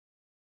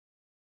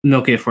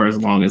milk it for as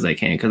long as they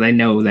can, because I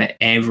know that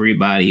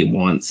everybody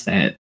wants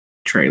that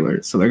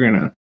trailer, so they're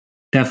gonna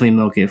definitely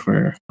milk it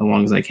for as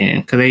long as they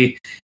can, because they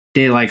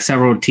did like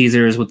several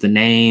teasers with the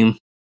name,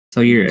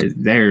 so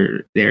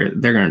they're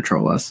gonna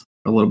troll us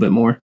a little bit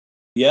more.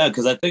 Yeah,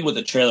 because I think with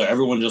the trailer,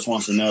 everyone just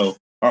wants to know,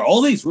 are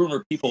all these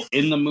rumored people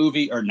in the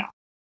movie or not?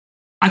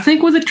 I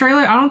think with the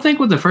trailer, I don't think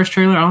with the first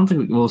trailer, I don't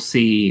think we'll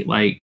see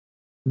like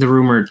the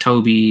rumored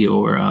Toby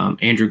or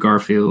Andrew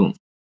Garfield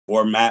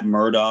or Matt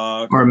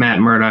Murdock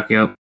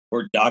yep,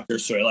 or Dr.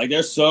 Strange. Like,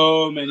 there's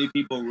so many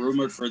people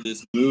rumored for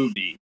this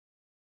movie.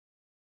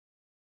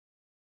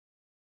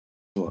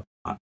 Well,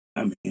 I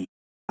mean,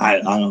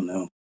 I don't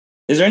know.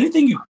 Is there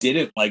anything you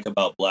didn't like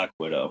about Black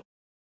Widow?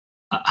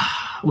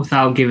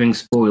 Without giving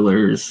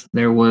spoilers,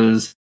 there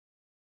was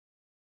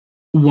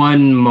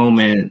one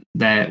moment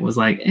that was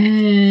like,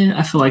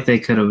 I feel like they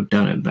could have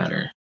done it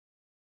better.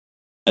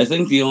 I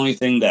think the only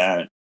thing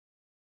that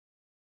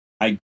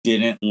I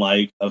didn't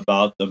like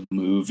about the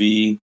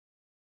movie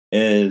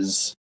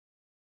is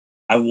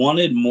I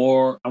wanted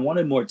more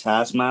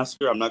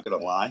Taskmaster. I'm not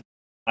gonna lie.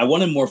 I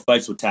wanted more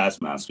fights with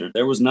Taskmaster.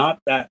 There was not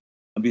that.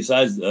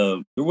 Besides,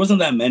 there wasn't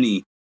that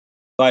many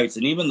fights,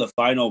 and even the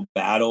final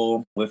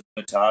battle with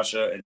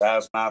Natasha and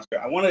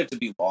Taskmaster, I wanted it to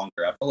be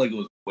longer. I felt like it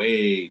was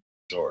way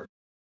short.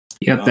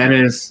 Yep, that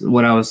is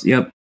what I was.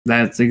 Yep,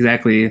 that's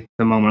exactly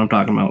the moment I'm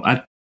talking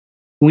about.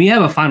 When you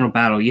have a final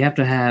battle, you have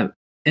to have,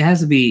 it has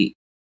to be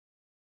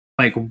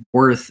like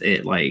worth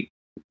it. Like,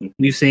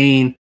 we've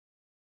seen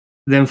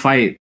them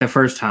fight the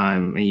first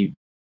time, and you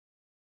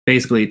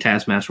basically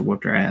Taskmaster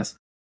whooped her ass.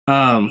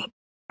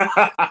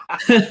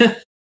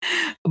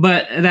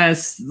 But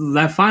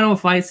that final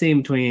fight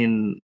scene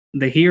between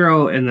the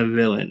hero and the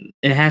villain,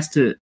 it has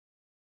to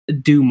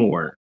do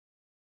more.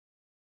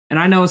 And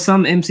I know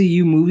some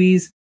MCU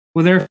movies,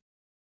 well, their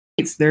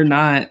fights, they're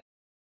not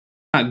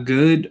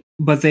good,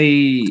 but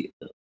they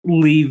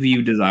leave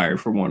you desire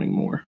for wanting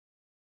more.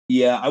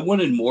 Yeah, I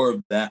wanted more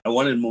of that. I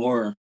wanted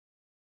more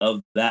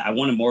of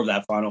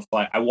that final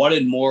fight. I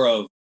wanted more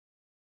of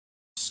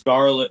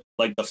Scarlett,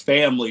 like the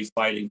family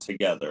fighting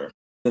together.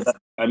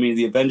 I mean,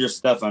 the Avengers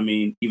stuff, I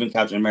mean, even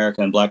Captain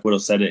America and Black Widow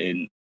said it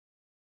in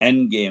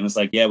Endgame. It's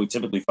like, yeah, we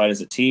typically fight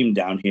as a team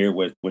down here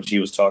when she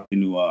was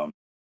talking to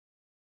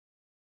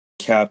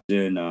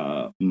Captain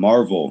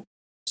Marvel.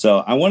 So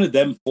I wanted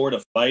them 4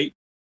 to fight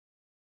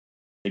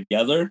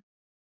together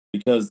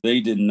because they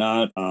did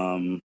not,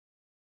 they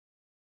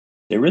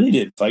really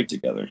didn't fight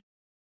together.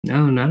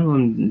 No, none of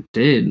them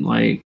did.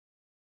 Like,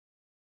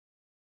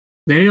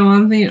 I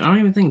don't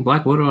even think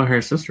Black Widow and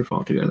her sister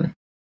fought together.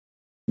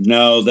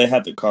 No, they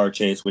had the car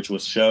chase, which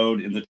was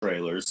showed in the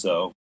trailer,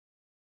 so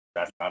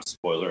that's not a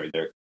spoiler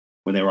either.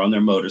 When they were on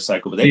their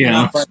motorcycle, but they did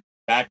not fight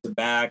back to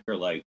back or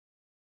like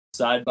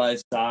side by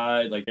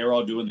side. Like they were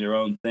all doing their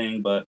own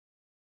thing. But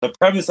the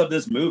premise of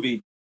this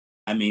movie,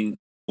 I mean,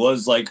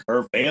 was like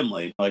her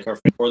family, like her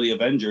for the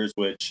Avengers,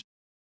 which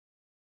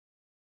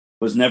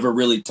was never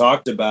really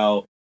talked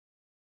about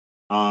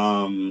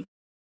in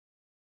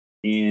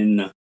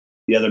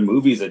the other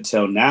movies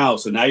until now.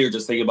 So now you're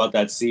just thinking about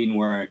that scene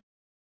where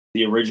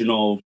the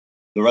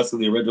rest of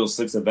the original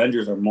 6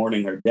 Avengers are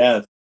mourning her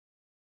death.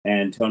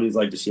 And Tony's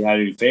like, does she have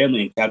any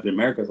family? And Captain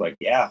America's like,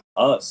 yeah,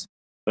 us.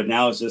 But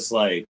now it's just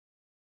like,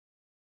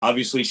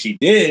 obviously she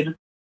did.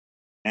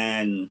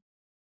 And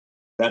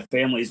that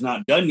family's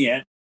not done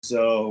yet.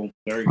 So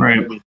there's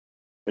going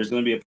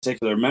to be a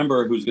particular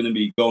member who's going to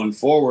be going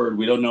forward.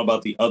 We don't know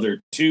about the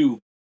other 2,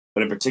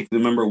 but a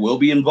particular member will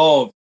be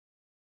involved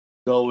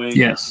going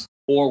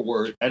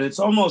forward. And it's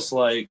almost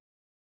like,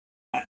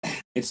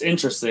 it's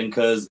interesting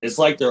because it's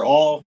like they're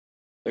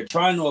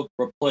trying to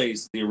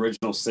replace the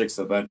original 6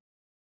 event.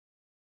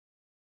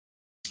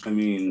 I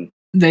mean,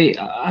 they're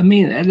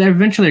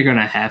eventually going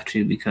to have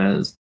to,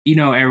 because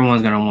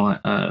everyone's going to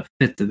want a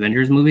 5th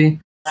Avengers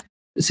movie.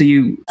 So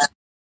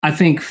I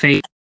think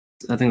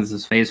this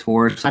is Phase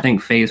 4. So I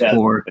think Phase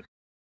 4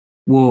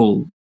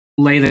 will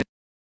lay the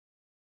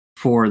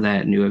for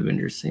that new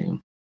Avengers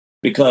scene,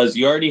 because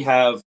you already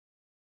have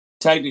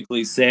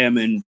technically Sam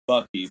and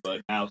Bucky,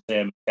 but now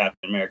Sam and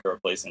Captain America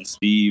replacing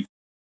Steve.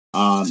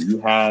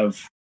 You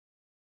have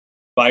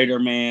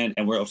Spider-Man,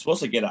 and we're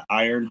supposed to get an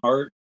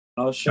Ironheart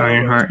show.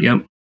 Ironheart,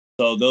 yep.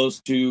 So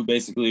those 2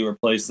 basically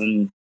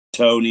replacing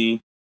Tony.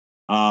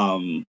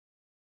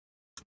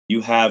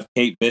 You have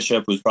Kate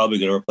Bishop, who's probably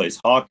going to replace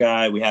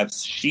Hawkeye. We have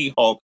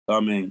She-Hulk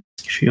coming.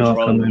 She-Hulk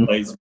coming.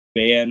 Replace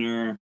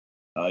Banner.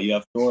 You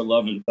have Thor: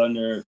 Love and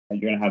Thunder,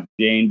 and you're going to have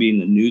Jane being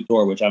the new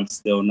Thor, which I'm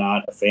still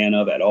not a fan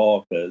of at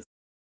all, because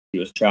she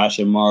was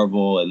trashing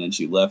Marvel, and then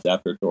she left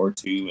after Thor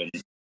 2.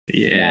 And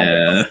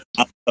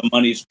the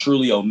money's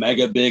truly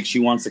Omega big. She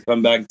wants to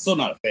come back. Still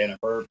not a fan of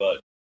her, but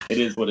it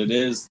is what it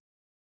is.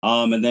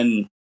 And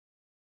then,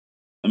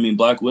 I mean,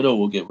 Black Widow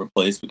will get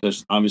replaced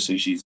because obviously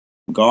she's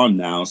gone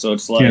now. So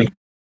it's like,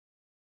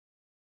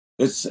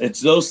 it's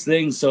those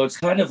things. So it's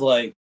kind of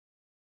like,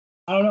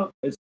 I don't know.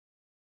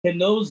 Can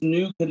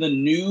the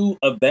new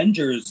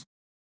Avengers,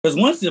 because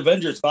once the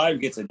Avengers 5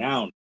 gets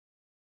announced,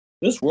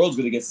 this world's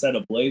going to get set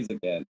ablaze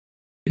again.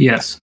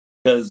 Yes.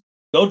 Because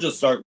we'll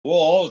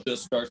all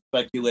just start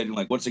speculating,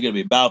 like, what's it going to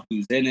be about?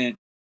 Who's in it?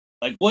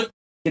 Like, what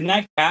can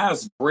that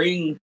cast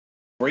bring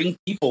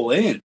people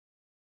in?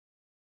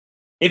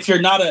 If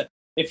you're not a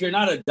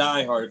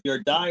diehard, if you're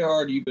a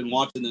diehard, you've been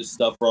watching this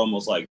stuff for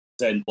almost like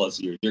 10 plus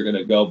years, you're going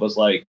to go, but it's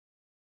like,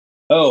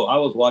 oh, I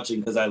was watching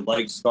because I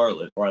liked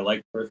Scarlett, or I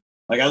liked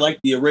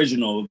the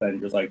original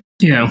Avengers. Like,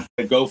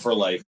 I go for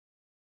like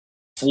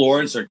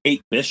Florence or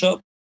Kate Bishop.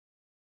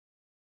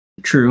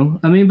 True.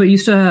 I mean, but you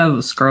still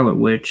have Scarlet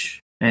Witch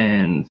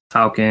and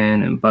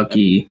Falcon and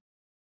Bucky,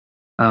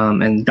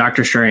 and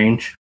Doctor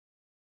Strange.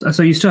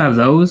 So you still have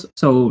those.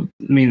 So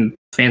I mean,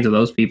 fans of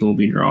those people will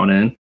be drawn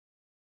in.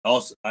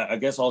 Also, I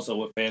guess also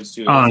what fans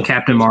too. Oh, and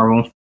Captain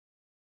Marvel.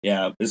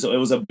 Yeah, it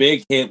was a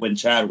big hit when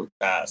Chadwick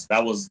passed.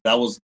 That was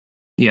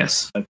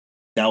yes.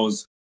 That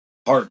was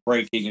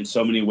heartbreaking in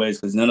so many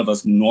ways, because none of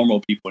us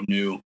normal people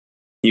knew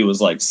he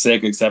was like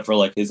sick, except for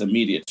like his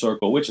immediate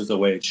circle, which is the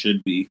way it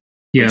should be.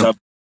 Yeah.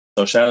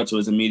 So shout out to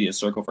his immediate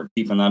circle for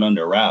keeping that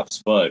under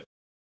wraps. But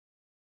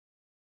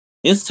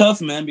it's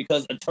tough, man,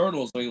 because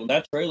Eternals, like, when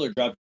that trailer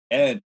dropped,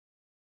 and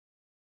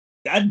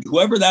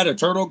whoever that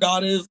Eternal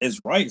god is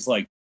right. It's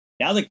like,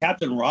 now that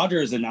Captain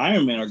Rogers and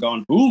Iron Man are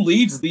gone, who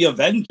leads the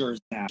Avengers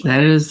now?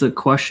 That is the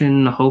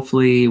question.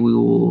 Hopefully, we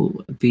will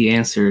be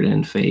answered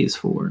in Phase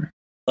 4.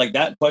 Like,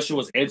 that question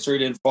was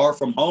answered in Far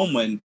From Home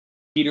when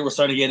Peter was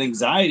starting to get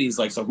anxieties.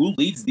 Like, so who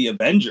leads the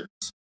Avengers?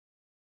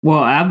 Well,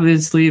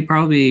 obviously,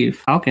 probably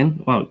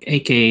Falcon. Well,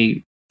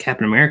 aka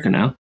Captain America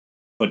now.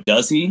 But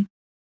does he?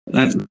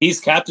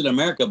 He's Captain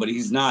America, but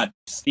he's not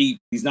Steve.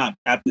 He's not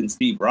Captain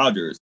Steve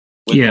Rogers.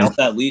 With all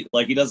that lead,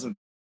 like, he doesn't.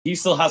 He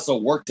still has to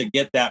work to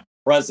get that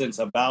presence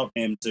about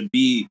him to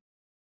be.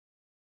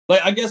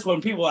 Like, I guess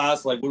when people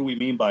ask, like, what do we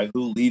mean by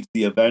who leads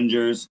the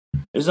Avengers?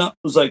 It's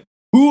like,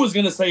 who was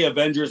going to say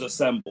Avengers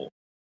Assemble?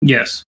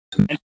 Yes.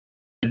 And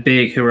a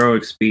big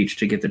heroic speech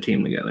to get the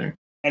team together.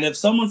 And if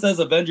someone says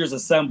Avengers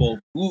Assemble,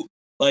 who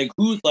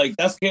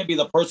that can't be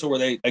the person where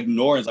they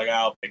ignore and it's like,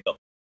 I'll pick up.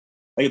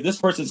 Like, if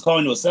this person's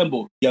calling to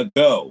assemble, you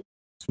go.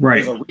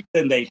 Right. There's a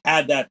reason they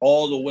had that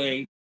all the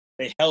way.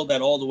 They held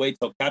that all the way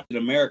till Captain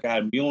America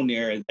had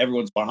Mjolnir and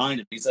everyone's behind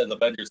him. He says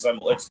Avengers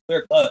Assemble. It's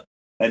clear cut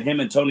that him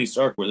and Tony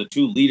Stark were the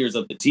 2 leaders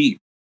of the team.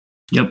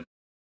 Yep.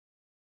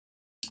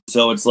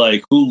 So it's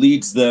like, who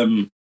leads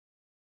them?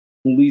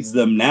 Who leads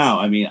them now?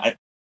 I mean,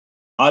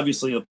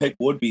 obviously the pick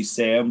would be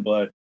Sam,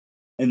 but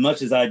as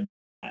much as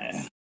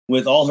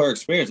with all her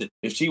experience,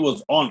 if she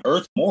was on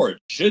Earth more, it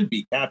should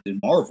be Captain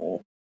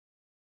Marvel.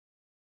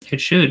 It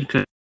should,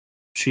 because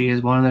she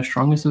is one of the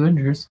strongest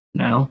Avengers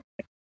now.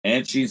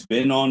 and she's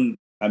been on.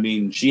 I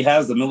mean, she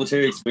has the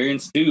military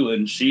experience too,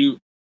 and she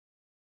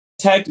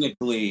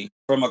technically,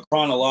 from a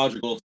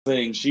chronological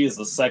thing, she is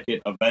the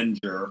second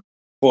Avenger,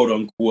 quote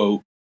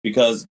unquote,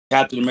 because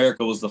Captain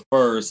America was the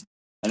first,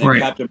 and then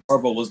Right. Captain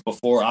Marvel was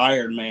before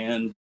Iron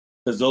Man,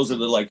 because those are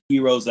the like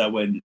heroes that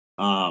when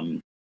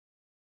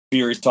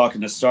Fury's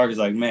talking to Stark, he's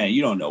like, man,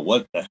 you don't know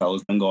what the hell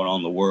has been going on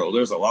in the world.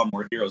 There's a lot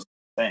more heroes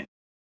than you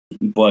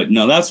think. But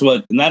no, that's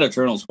what, and that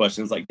Eternals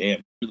question is like, damn,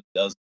 it really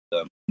does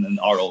them. And then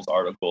Arnold's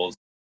articles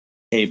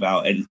came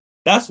out, and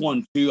that's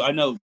one too. I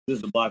know this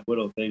is a Black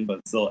Widow thing, but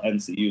it's still an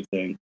MCU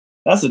thing.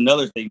 That's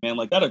another thing, man.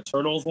 Like that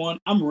Eternals one,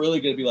 I'm really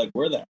gonna be like,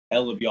 where the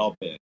hell have y'all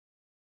been?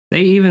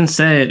 They even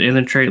said in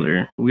the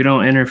trailer, we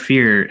don't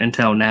interfere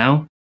until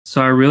now.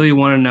 So I really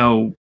want to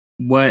know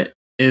what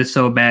is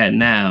so bad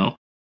now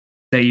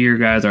that you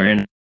guys are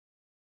in.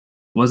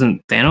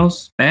 Wasn't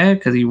Thanos bad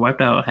because he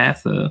wiped out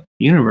half the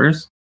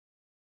universe?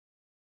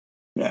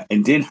 Yeah,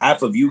 and didn't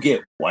half of you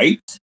get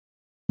wiped?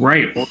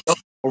 Right.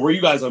 Or were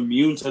you guys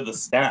immune to the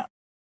staff?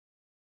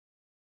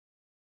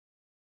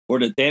 Or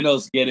did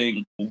Thanos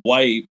getting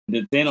wiped?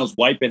 Did Thanos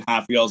wiping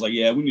half of you? I was like,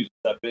 yeah, we need to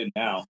step in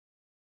now.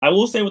 I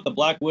will say with the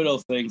Black Widow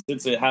thing,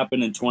 since it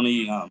happened in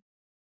since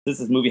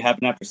this movie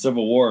happened after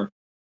Civil War,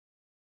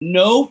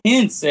 no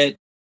hints at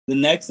the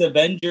next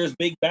Avengers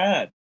big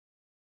bad.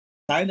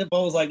 Kind of, I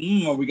was like,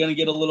 are we gonna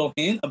get a little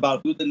hint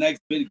about who the next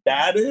big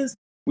bad is?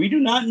 We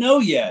do not know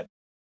yet.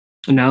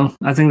 No,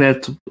 I think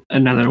that's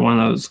another one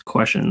of those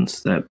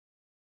questions that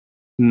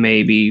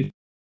maybe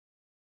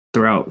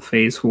throughout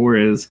Phase 4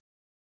 is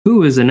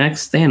who is the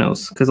next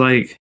Thanos? Because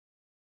like,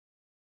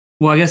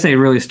 well, I guess they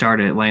really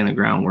started laying the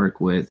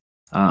groundwork with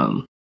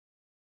Captain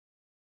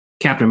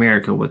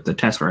America with the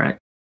Tesseract.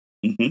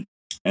 Mm-hmm.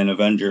 And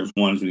Avengers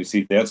ones we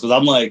see Thanos. Because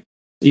I'm like,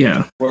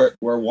 yeah, where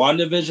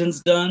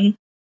WandaVision's done,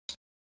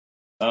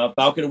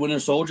 Falcon and Winter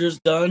Soldier's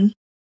done.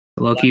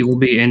 Loki will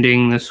be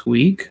ending this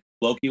week.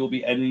 Loki will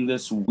be ending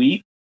this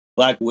week.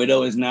 Black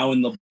Widow is now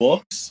in the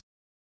books.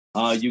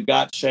 You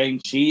got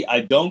Shang-Chi.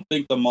 I don't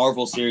think the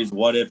Marvel series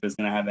What If is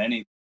going to have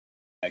any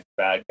next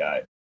bad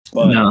guy.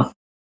 But no.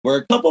 We're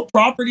a couple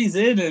properties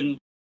in, and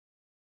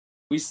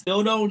we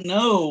still don't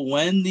know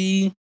when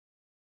the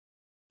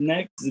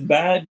next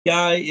bad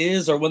guy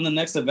is or when the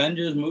next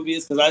Avengers movie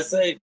is. Because I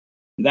say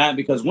that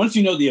because once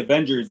you know the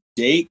Avengers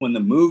date, when the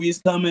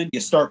movie's coming, you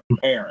start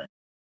preparing.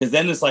 Because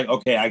then it's like,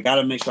 okay, I got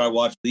to make sure I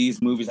watch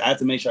these movies. I have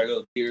to make sure I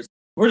go to theaters.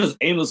 We're just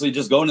aimlessly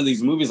just going to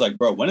these movies like,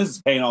 bro, when is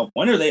this paying off?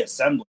 When are they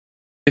assembling?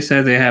 They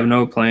said they have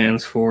no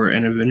plans for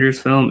an Avengers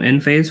film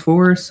in Phase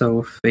 4,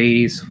 so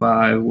Phase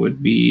 5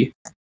 would be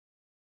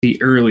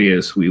the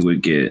earliest we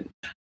would get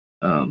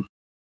an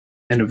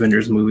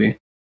Avengers movie.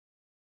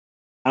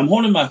 I'm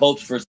holding my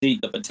hopes for the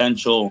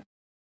potential,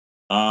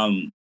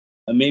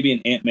 maybe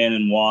an Ant-Man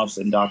and Wasp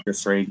and Doctor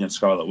Strange and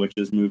Scarlet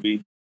Witch's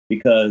movie,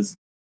 because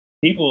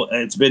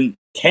it's been,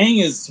 Kang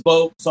is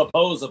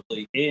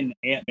supposedly in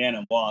Ant-Man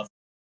and Wasp,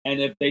 and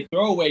if they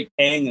throw away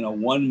Kang in a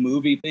one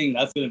movie thing,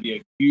 that's going to be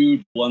a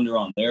huge blunder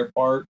on their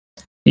part.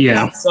 Yeah,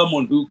 not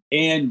someone who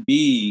can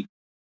be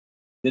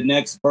the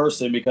next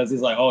person, because he's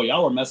like, oh,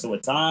 y'all were messing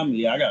with time.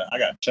 Yeah, I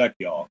got to check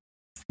y'all.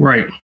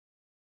 Right.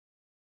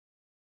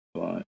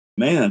 But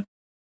man,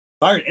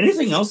 Byron,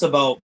 anything else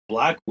about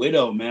Black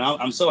Widow? Man,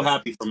 I'm so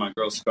happy for my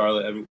girl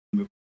Scarlett.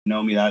 Everyone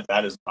know me,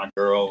 that is my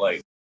girl.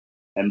 Like,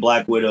 and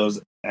Black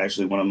Widow's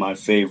actually one of my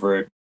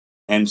favorite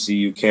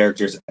MCU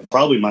characters,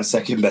 probably my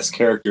second best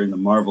character in the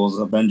Marvel's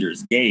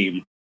Avengers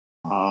game.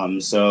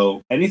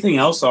 So anything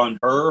else on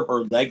her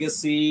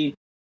legacy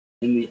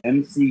in the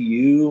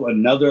MCU?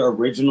 Another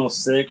original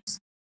 6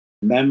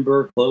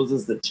 member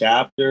closes the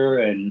chapter,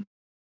 and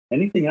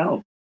anything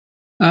else?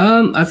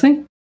 I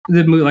think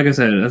the movie, like I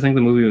said, I think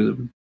the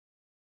movie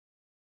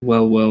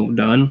was well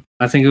done.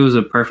 I think it was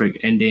a perfect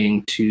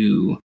ending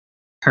to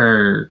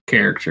her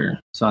character.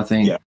 So I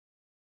think it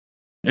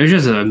was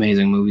just an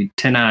amazing movie.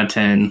 10 out of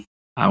 10,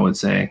 I would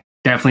say.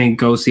 Definitely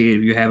go see it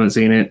if you haven't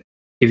seen it.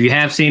 If you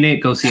have seen it,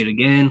 go see it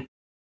again.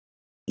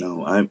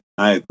 No,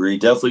 I agree.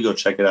 Definitely go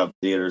check it out in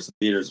theaters. The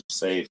theaters are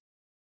safe.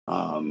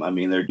 I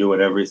mean, they're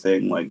doing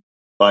everything like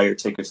buy your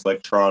tickets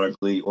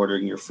electronically,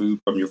 ordering your food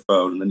from your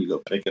phone, and then you go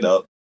pick it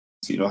up,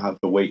 so you don't have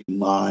to wait in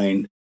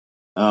line.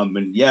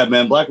 And yeah,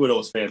 man, Black Widow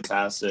was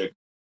fantastic.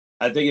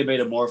 I think it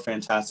made it more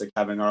fantastic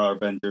having our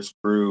Avengers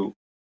crew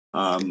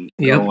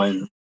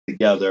going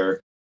together.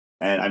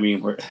 And I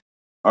mean,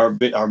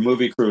 our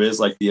movie crew is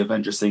like the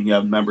Avengers thing. You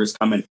have members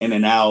coming in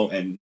and out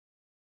and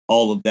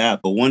all of that.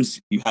 But once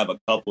you have a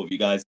couple of you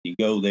guys, you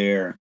go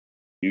there,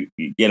 you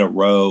get a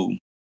row,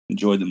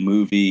 enjoy the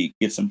movie,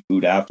 get some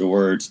food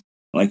afterwards.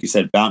 Like you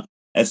said,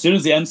 as soon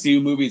as the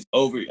MCU movie's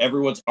over,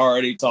 everyone's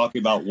already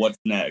talking about what's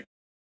next.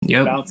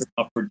 Bouncing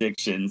off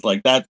predictions.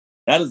 Like that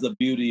is the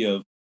beauty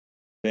of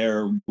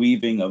their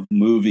weaving of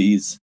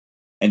movies.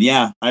 And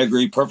yeah, I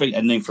agree. Perfect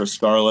ending for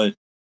Scarlett.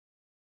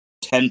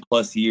 10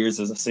 plus years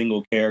as a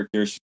single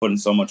character. She's put in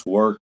so much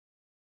work.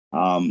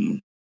 Who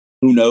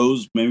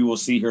knows? Maybe we'll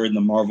see her in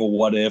the Marvel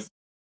What If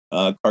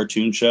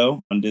cartoon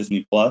show on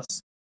Disney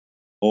Plus,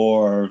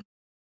 or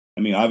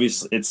I mean,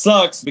 obviously, it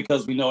sucks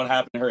because we know what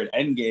happened to her at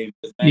Endgame.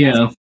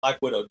 Yeah, Black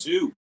Widow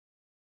too.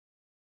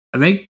 I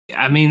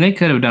mean, they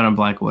could have done a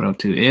Black Widow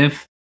too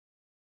if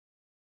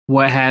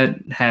what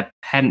hadn't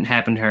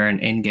happened to her in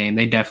Endgame.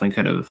 They definitely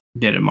could have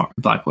did a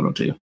Black Widow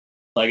too.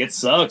 Like, it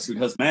sucks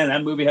because, man,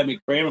 that movie had me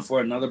craving for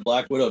another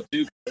Black Widow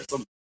too.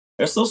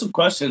 There's still some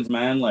questions,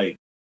 man. Like,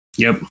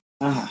 yep.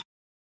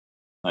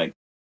 Like,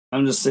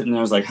 I'm just sitting there.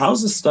 I was like,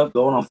 how's this stuff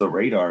going off the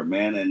radar,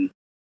 man?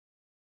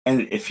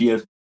 And if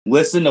you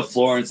listen to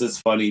Florence's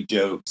funny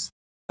jokes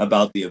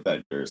about the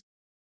Avengers,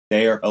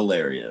 they are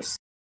hilarious.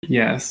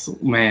 Yes,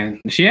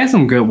 man. She has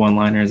some good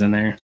one-liners in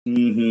there.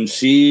 Mm-hmm.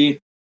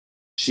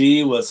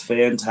 She was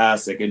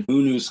fantastic. And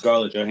who knew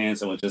Scarlett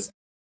Johansson was just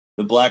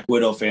the Black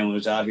Widow family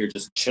was out here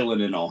just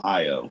chilling in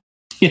Ohio.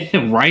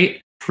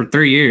 Right? For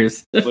 3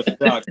 years. If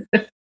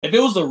it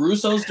was the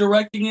Russos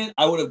directing it,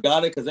 I would have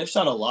got it because they've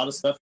shot a lot of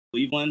stuff in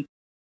Cleveland.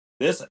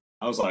 This,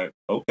 I was like,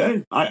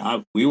 okay.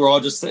 We were all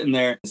just sitting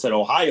there and said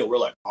Ohio. We're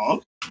like, huh?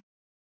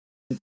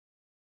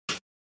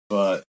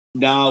 But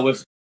now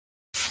with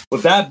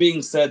that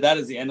being said, that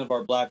is the end of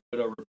our Black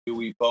Widow review.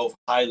 We both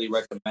highly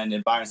recommend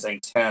it. Byron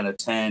saying 10 out of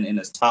 10 in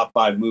his top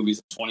 5 movies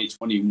of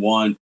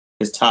 2021,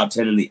 his top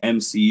 10 in the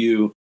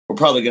MCU. We're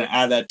probably going to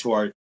add that to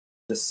our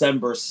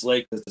December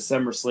slate because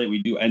December slate,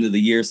 we do end of the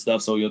year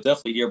stuff. So you'll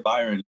definitely hear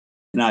Byron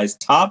and I's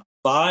top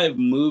 5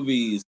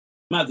 movies.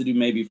 I'm going to have to do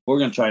maybe, we're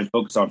going to try and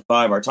focus on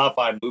 5, our top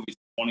 5 movies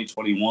of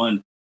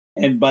 2021.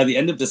 And by the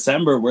end of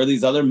December, where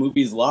these other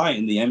movies lie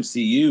in the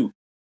MCU.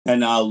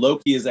 And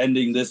Loki is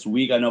ending this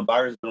week. I know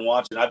Byron's been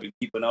watching. I've been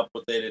keeping up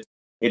with it.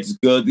 It's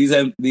good. These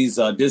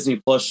Disney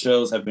Plus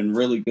shows have been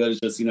really good. It's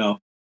just,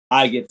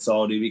 I get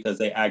salty because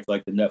they act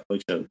like the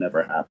Netflix shows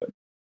never happened.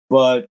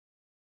 But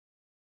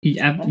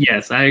yeah,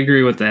 yes, I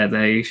agree with that.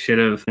 They should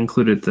have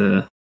included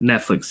the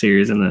Netflix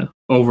series in the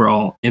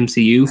overall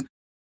MCU.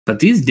 But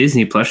these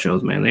Disney Plus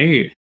shows, man,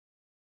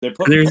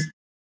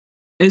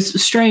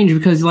 it's strange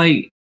because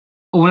like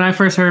when I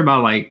first heard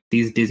about like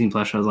these Disney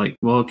Plus shows, like,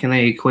 well, can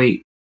they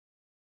equate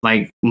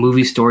like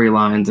movie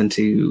storylines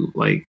into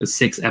like a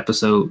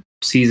 6-episode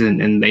season?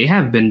 And they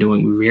have been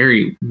doing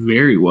very,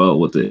 very well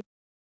with the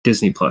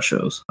Disney Plus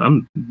shows.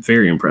 I'm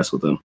very impressed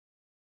with them.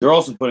 They're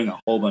also putting a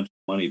whole bunch of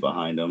money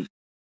behind them.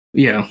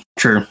 Yeah,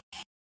 true.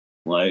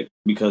 Like,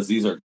 because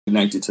these are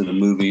connected to the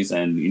movies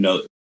and,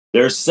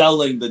 they're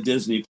selling the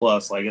Disney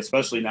Plus, like,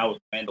 especially now with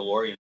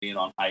Mandalorian being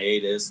on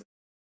hiatus.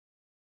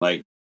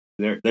 Like,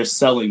 they're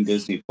selling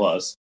Disney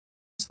Plus.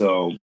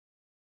 So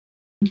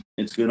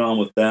it's good on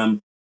with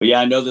them. But yeah,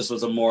 I know this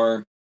was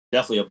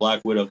definitely a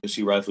Black Widow because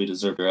she rightfully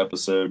deserved her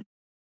episode.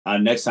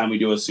 Next time we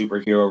do a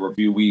superhero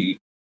review, we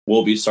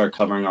will start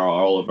covering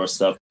all of our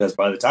stuff because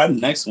by the time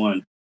the next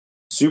one,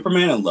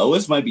 Superman and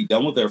Lois might be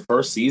done with their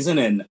first season.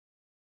 And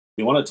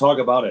you want to talk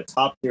about a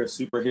top tier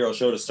superhero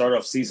show to start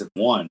off season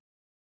 1.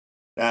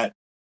 That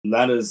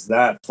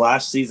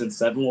Flash season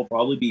 7 will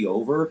probably be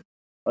over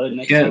by the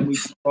next time we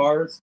do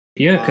ours.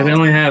 Yeah, because they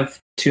only have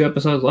 2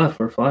 episodes left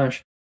for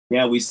Flash.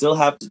 Yeah, we still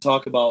have to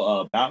talk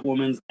about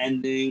Batwoman's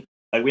ending.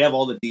 Like, we have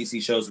all the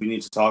DC shows we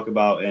need to talk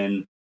about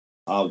and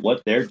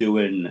what they're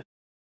doing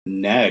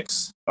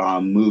next,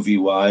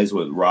 movie-wise,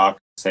 with Rock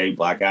saying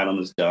Black Adam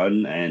is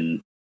done.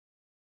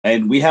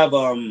 And we have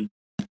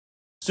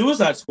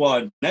Suicide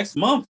Squad next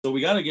month, so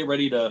we got to get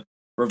ready to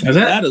review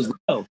that as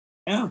well.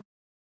 Yeah.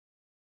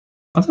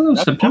 I thought it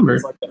was September.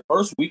 Like the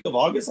first week of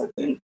August, I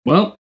think.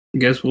 Well, I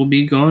guess we'll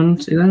be going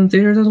to see that in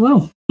theaters as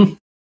well.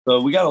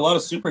 So we got a lot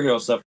of superhero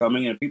stuff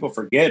coming, and people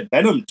forget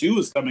Venom 2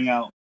 is coming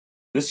out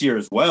this year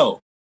as well.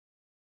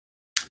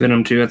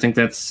 Venom 2, I think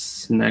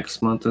that's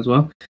next month as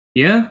well.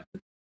 Yeah.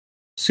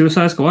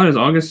 Suicide Squad is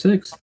August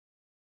 6th.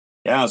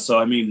 Yeah, so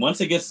I mean,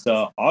 once it gets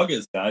to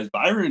August, guys,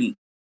 Byron's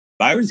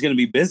going to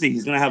be busy.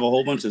 He's going to have a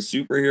whole bunch of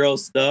superhero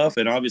stuff,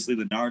 and obviously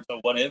the Naruto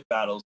What If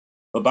battles.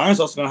 But Byron's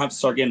also going to have to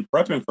start getting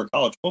prepping for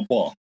college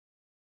football.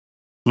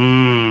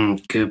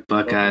 Good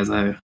Buckeyes.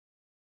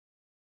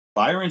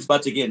 Byron's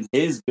about to get in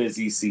his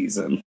busy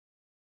season.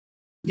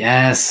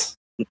 Yes.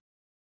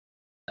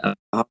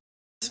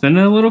 It's been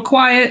a little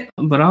quiet,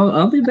 but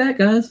I'll be back,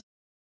 guys.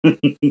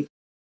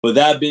 With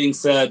that being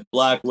said,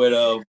 Black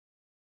Widow,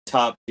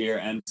 top tier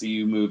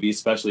MCU movie,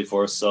 especially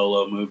for a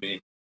solo movie.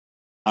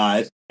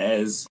 As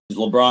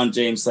LeBron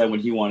James said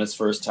when he won his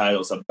first title,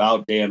 it's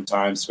about damn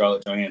time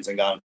Scarlett Johansson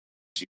got what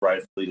she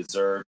rightfully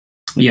deserved.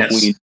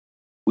 Yes.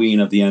 Queen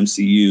of the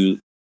MCU,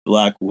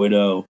 Black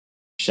Widow.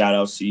 Shout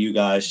outs to you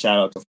guys. Shout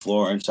out to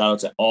Florence. Shout out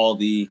to all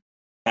the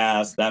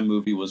cast. That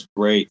movie was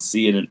great.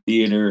 See it in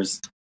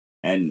theaters.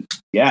 And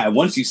yeah,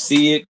 once you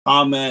see it,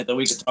 comment. Then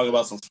we can talk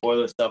about some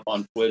spoiler stuff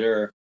on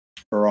Twitter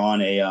or on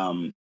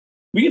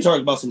we can talk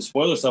about some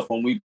spoiler stuff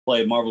when we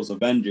play Marvel's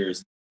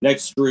Avengers.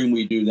 Next stream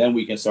we do, then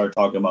we can start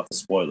talking about the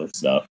spoiler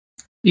stuff.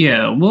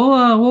 Yeah,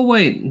 we'll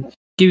wait.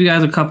 Give you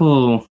guys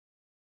We'll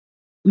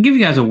give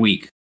you guys a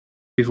week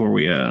before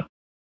we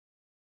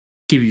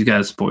give you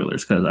guys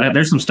spoilers because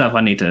there's some stuff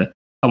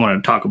I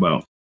want to talk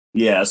about.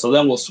 Yeah, so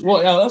then that's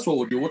what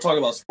we'll do. We'll talk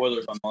about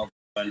spoilers on Marvel's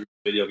Avengers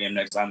video game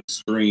next time we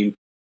stream.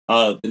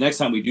 The next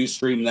time we do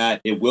stream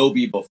that, it will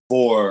be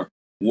before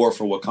War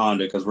for Wakanda,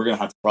 because we're gonna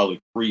have to probably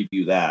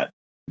preview that.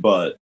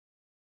 But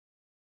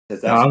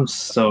I'm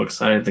so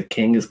excited. The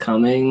King is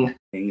coming.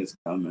 King is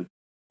coming.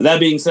 That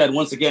being said,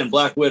 once again,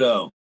 Black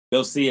Widow,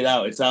 go see it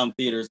out. It's out in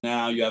theaters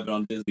now. You have it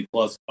on Disney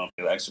Plus. The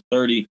extra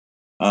 30.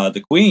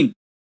 The Queen,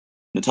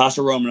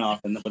 Natasha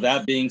Romanoff. And with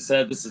that being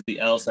said, this is the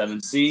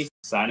L7C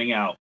signing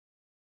out.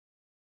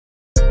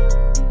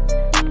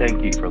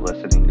 Thank you for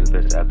listening to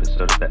this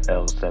episode of the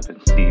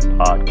L7C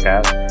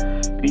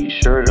podcast. Be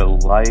sure to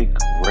like,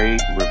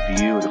 rate,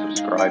 review, and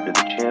subscribe to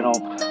the channel.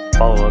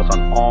 Follow us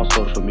on all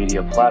social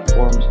media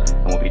platforms,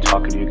 and we'll be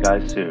talking to you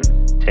guys soon.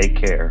 Take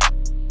care.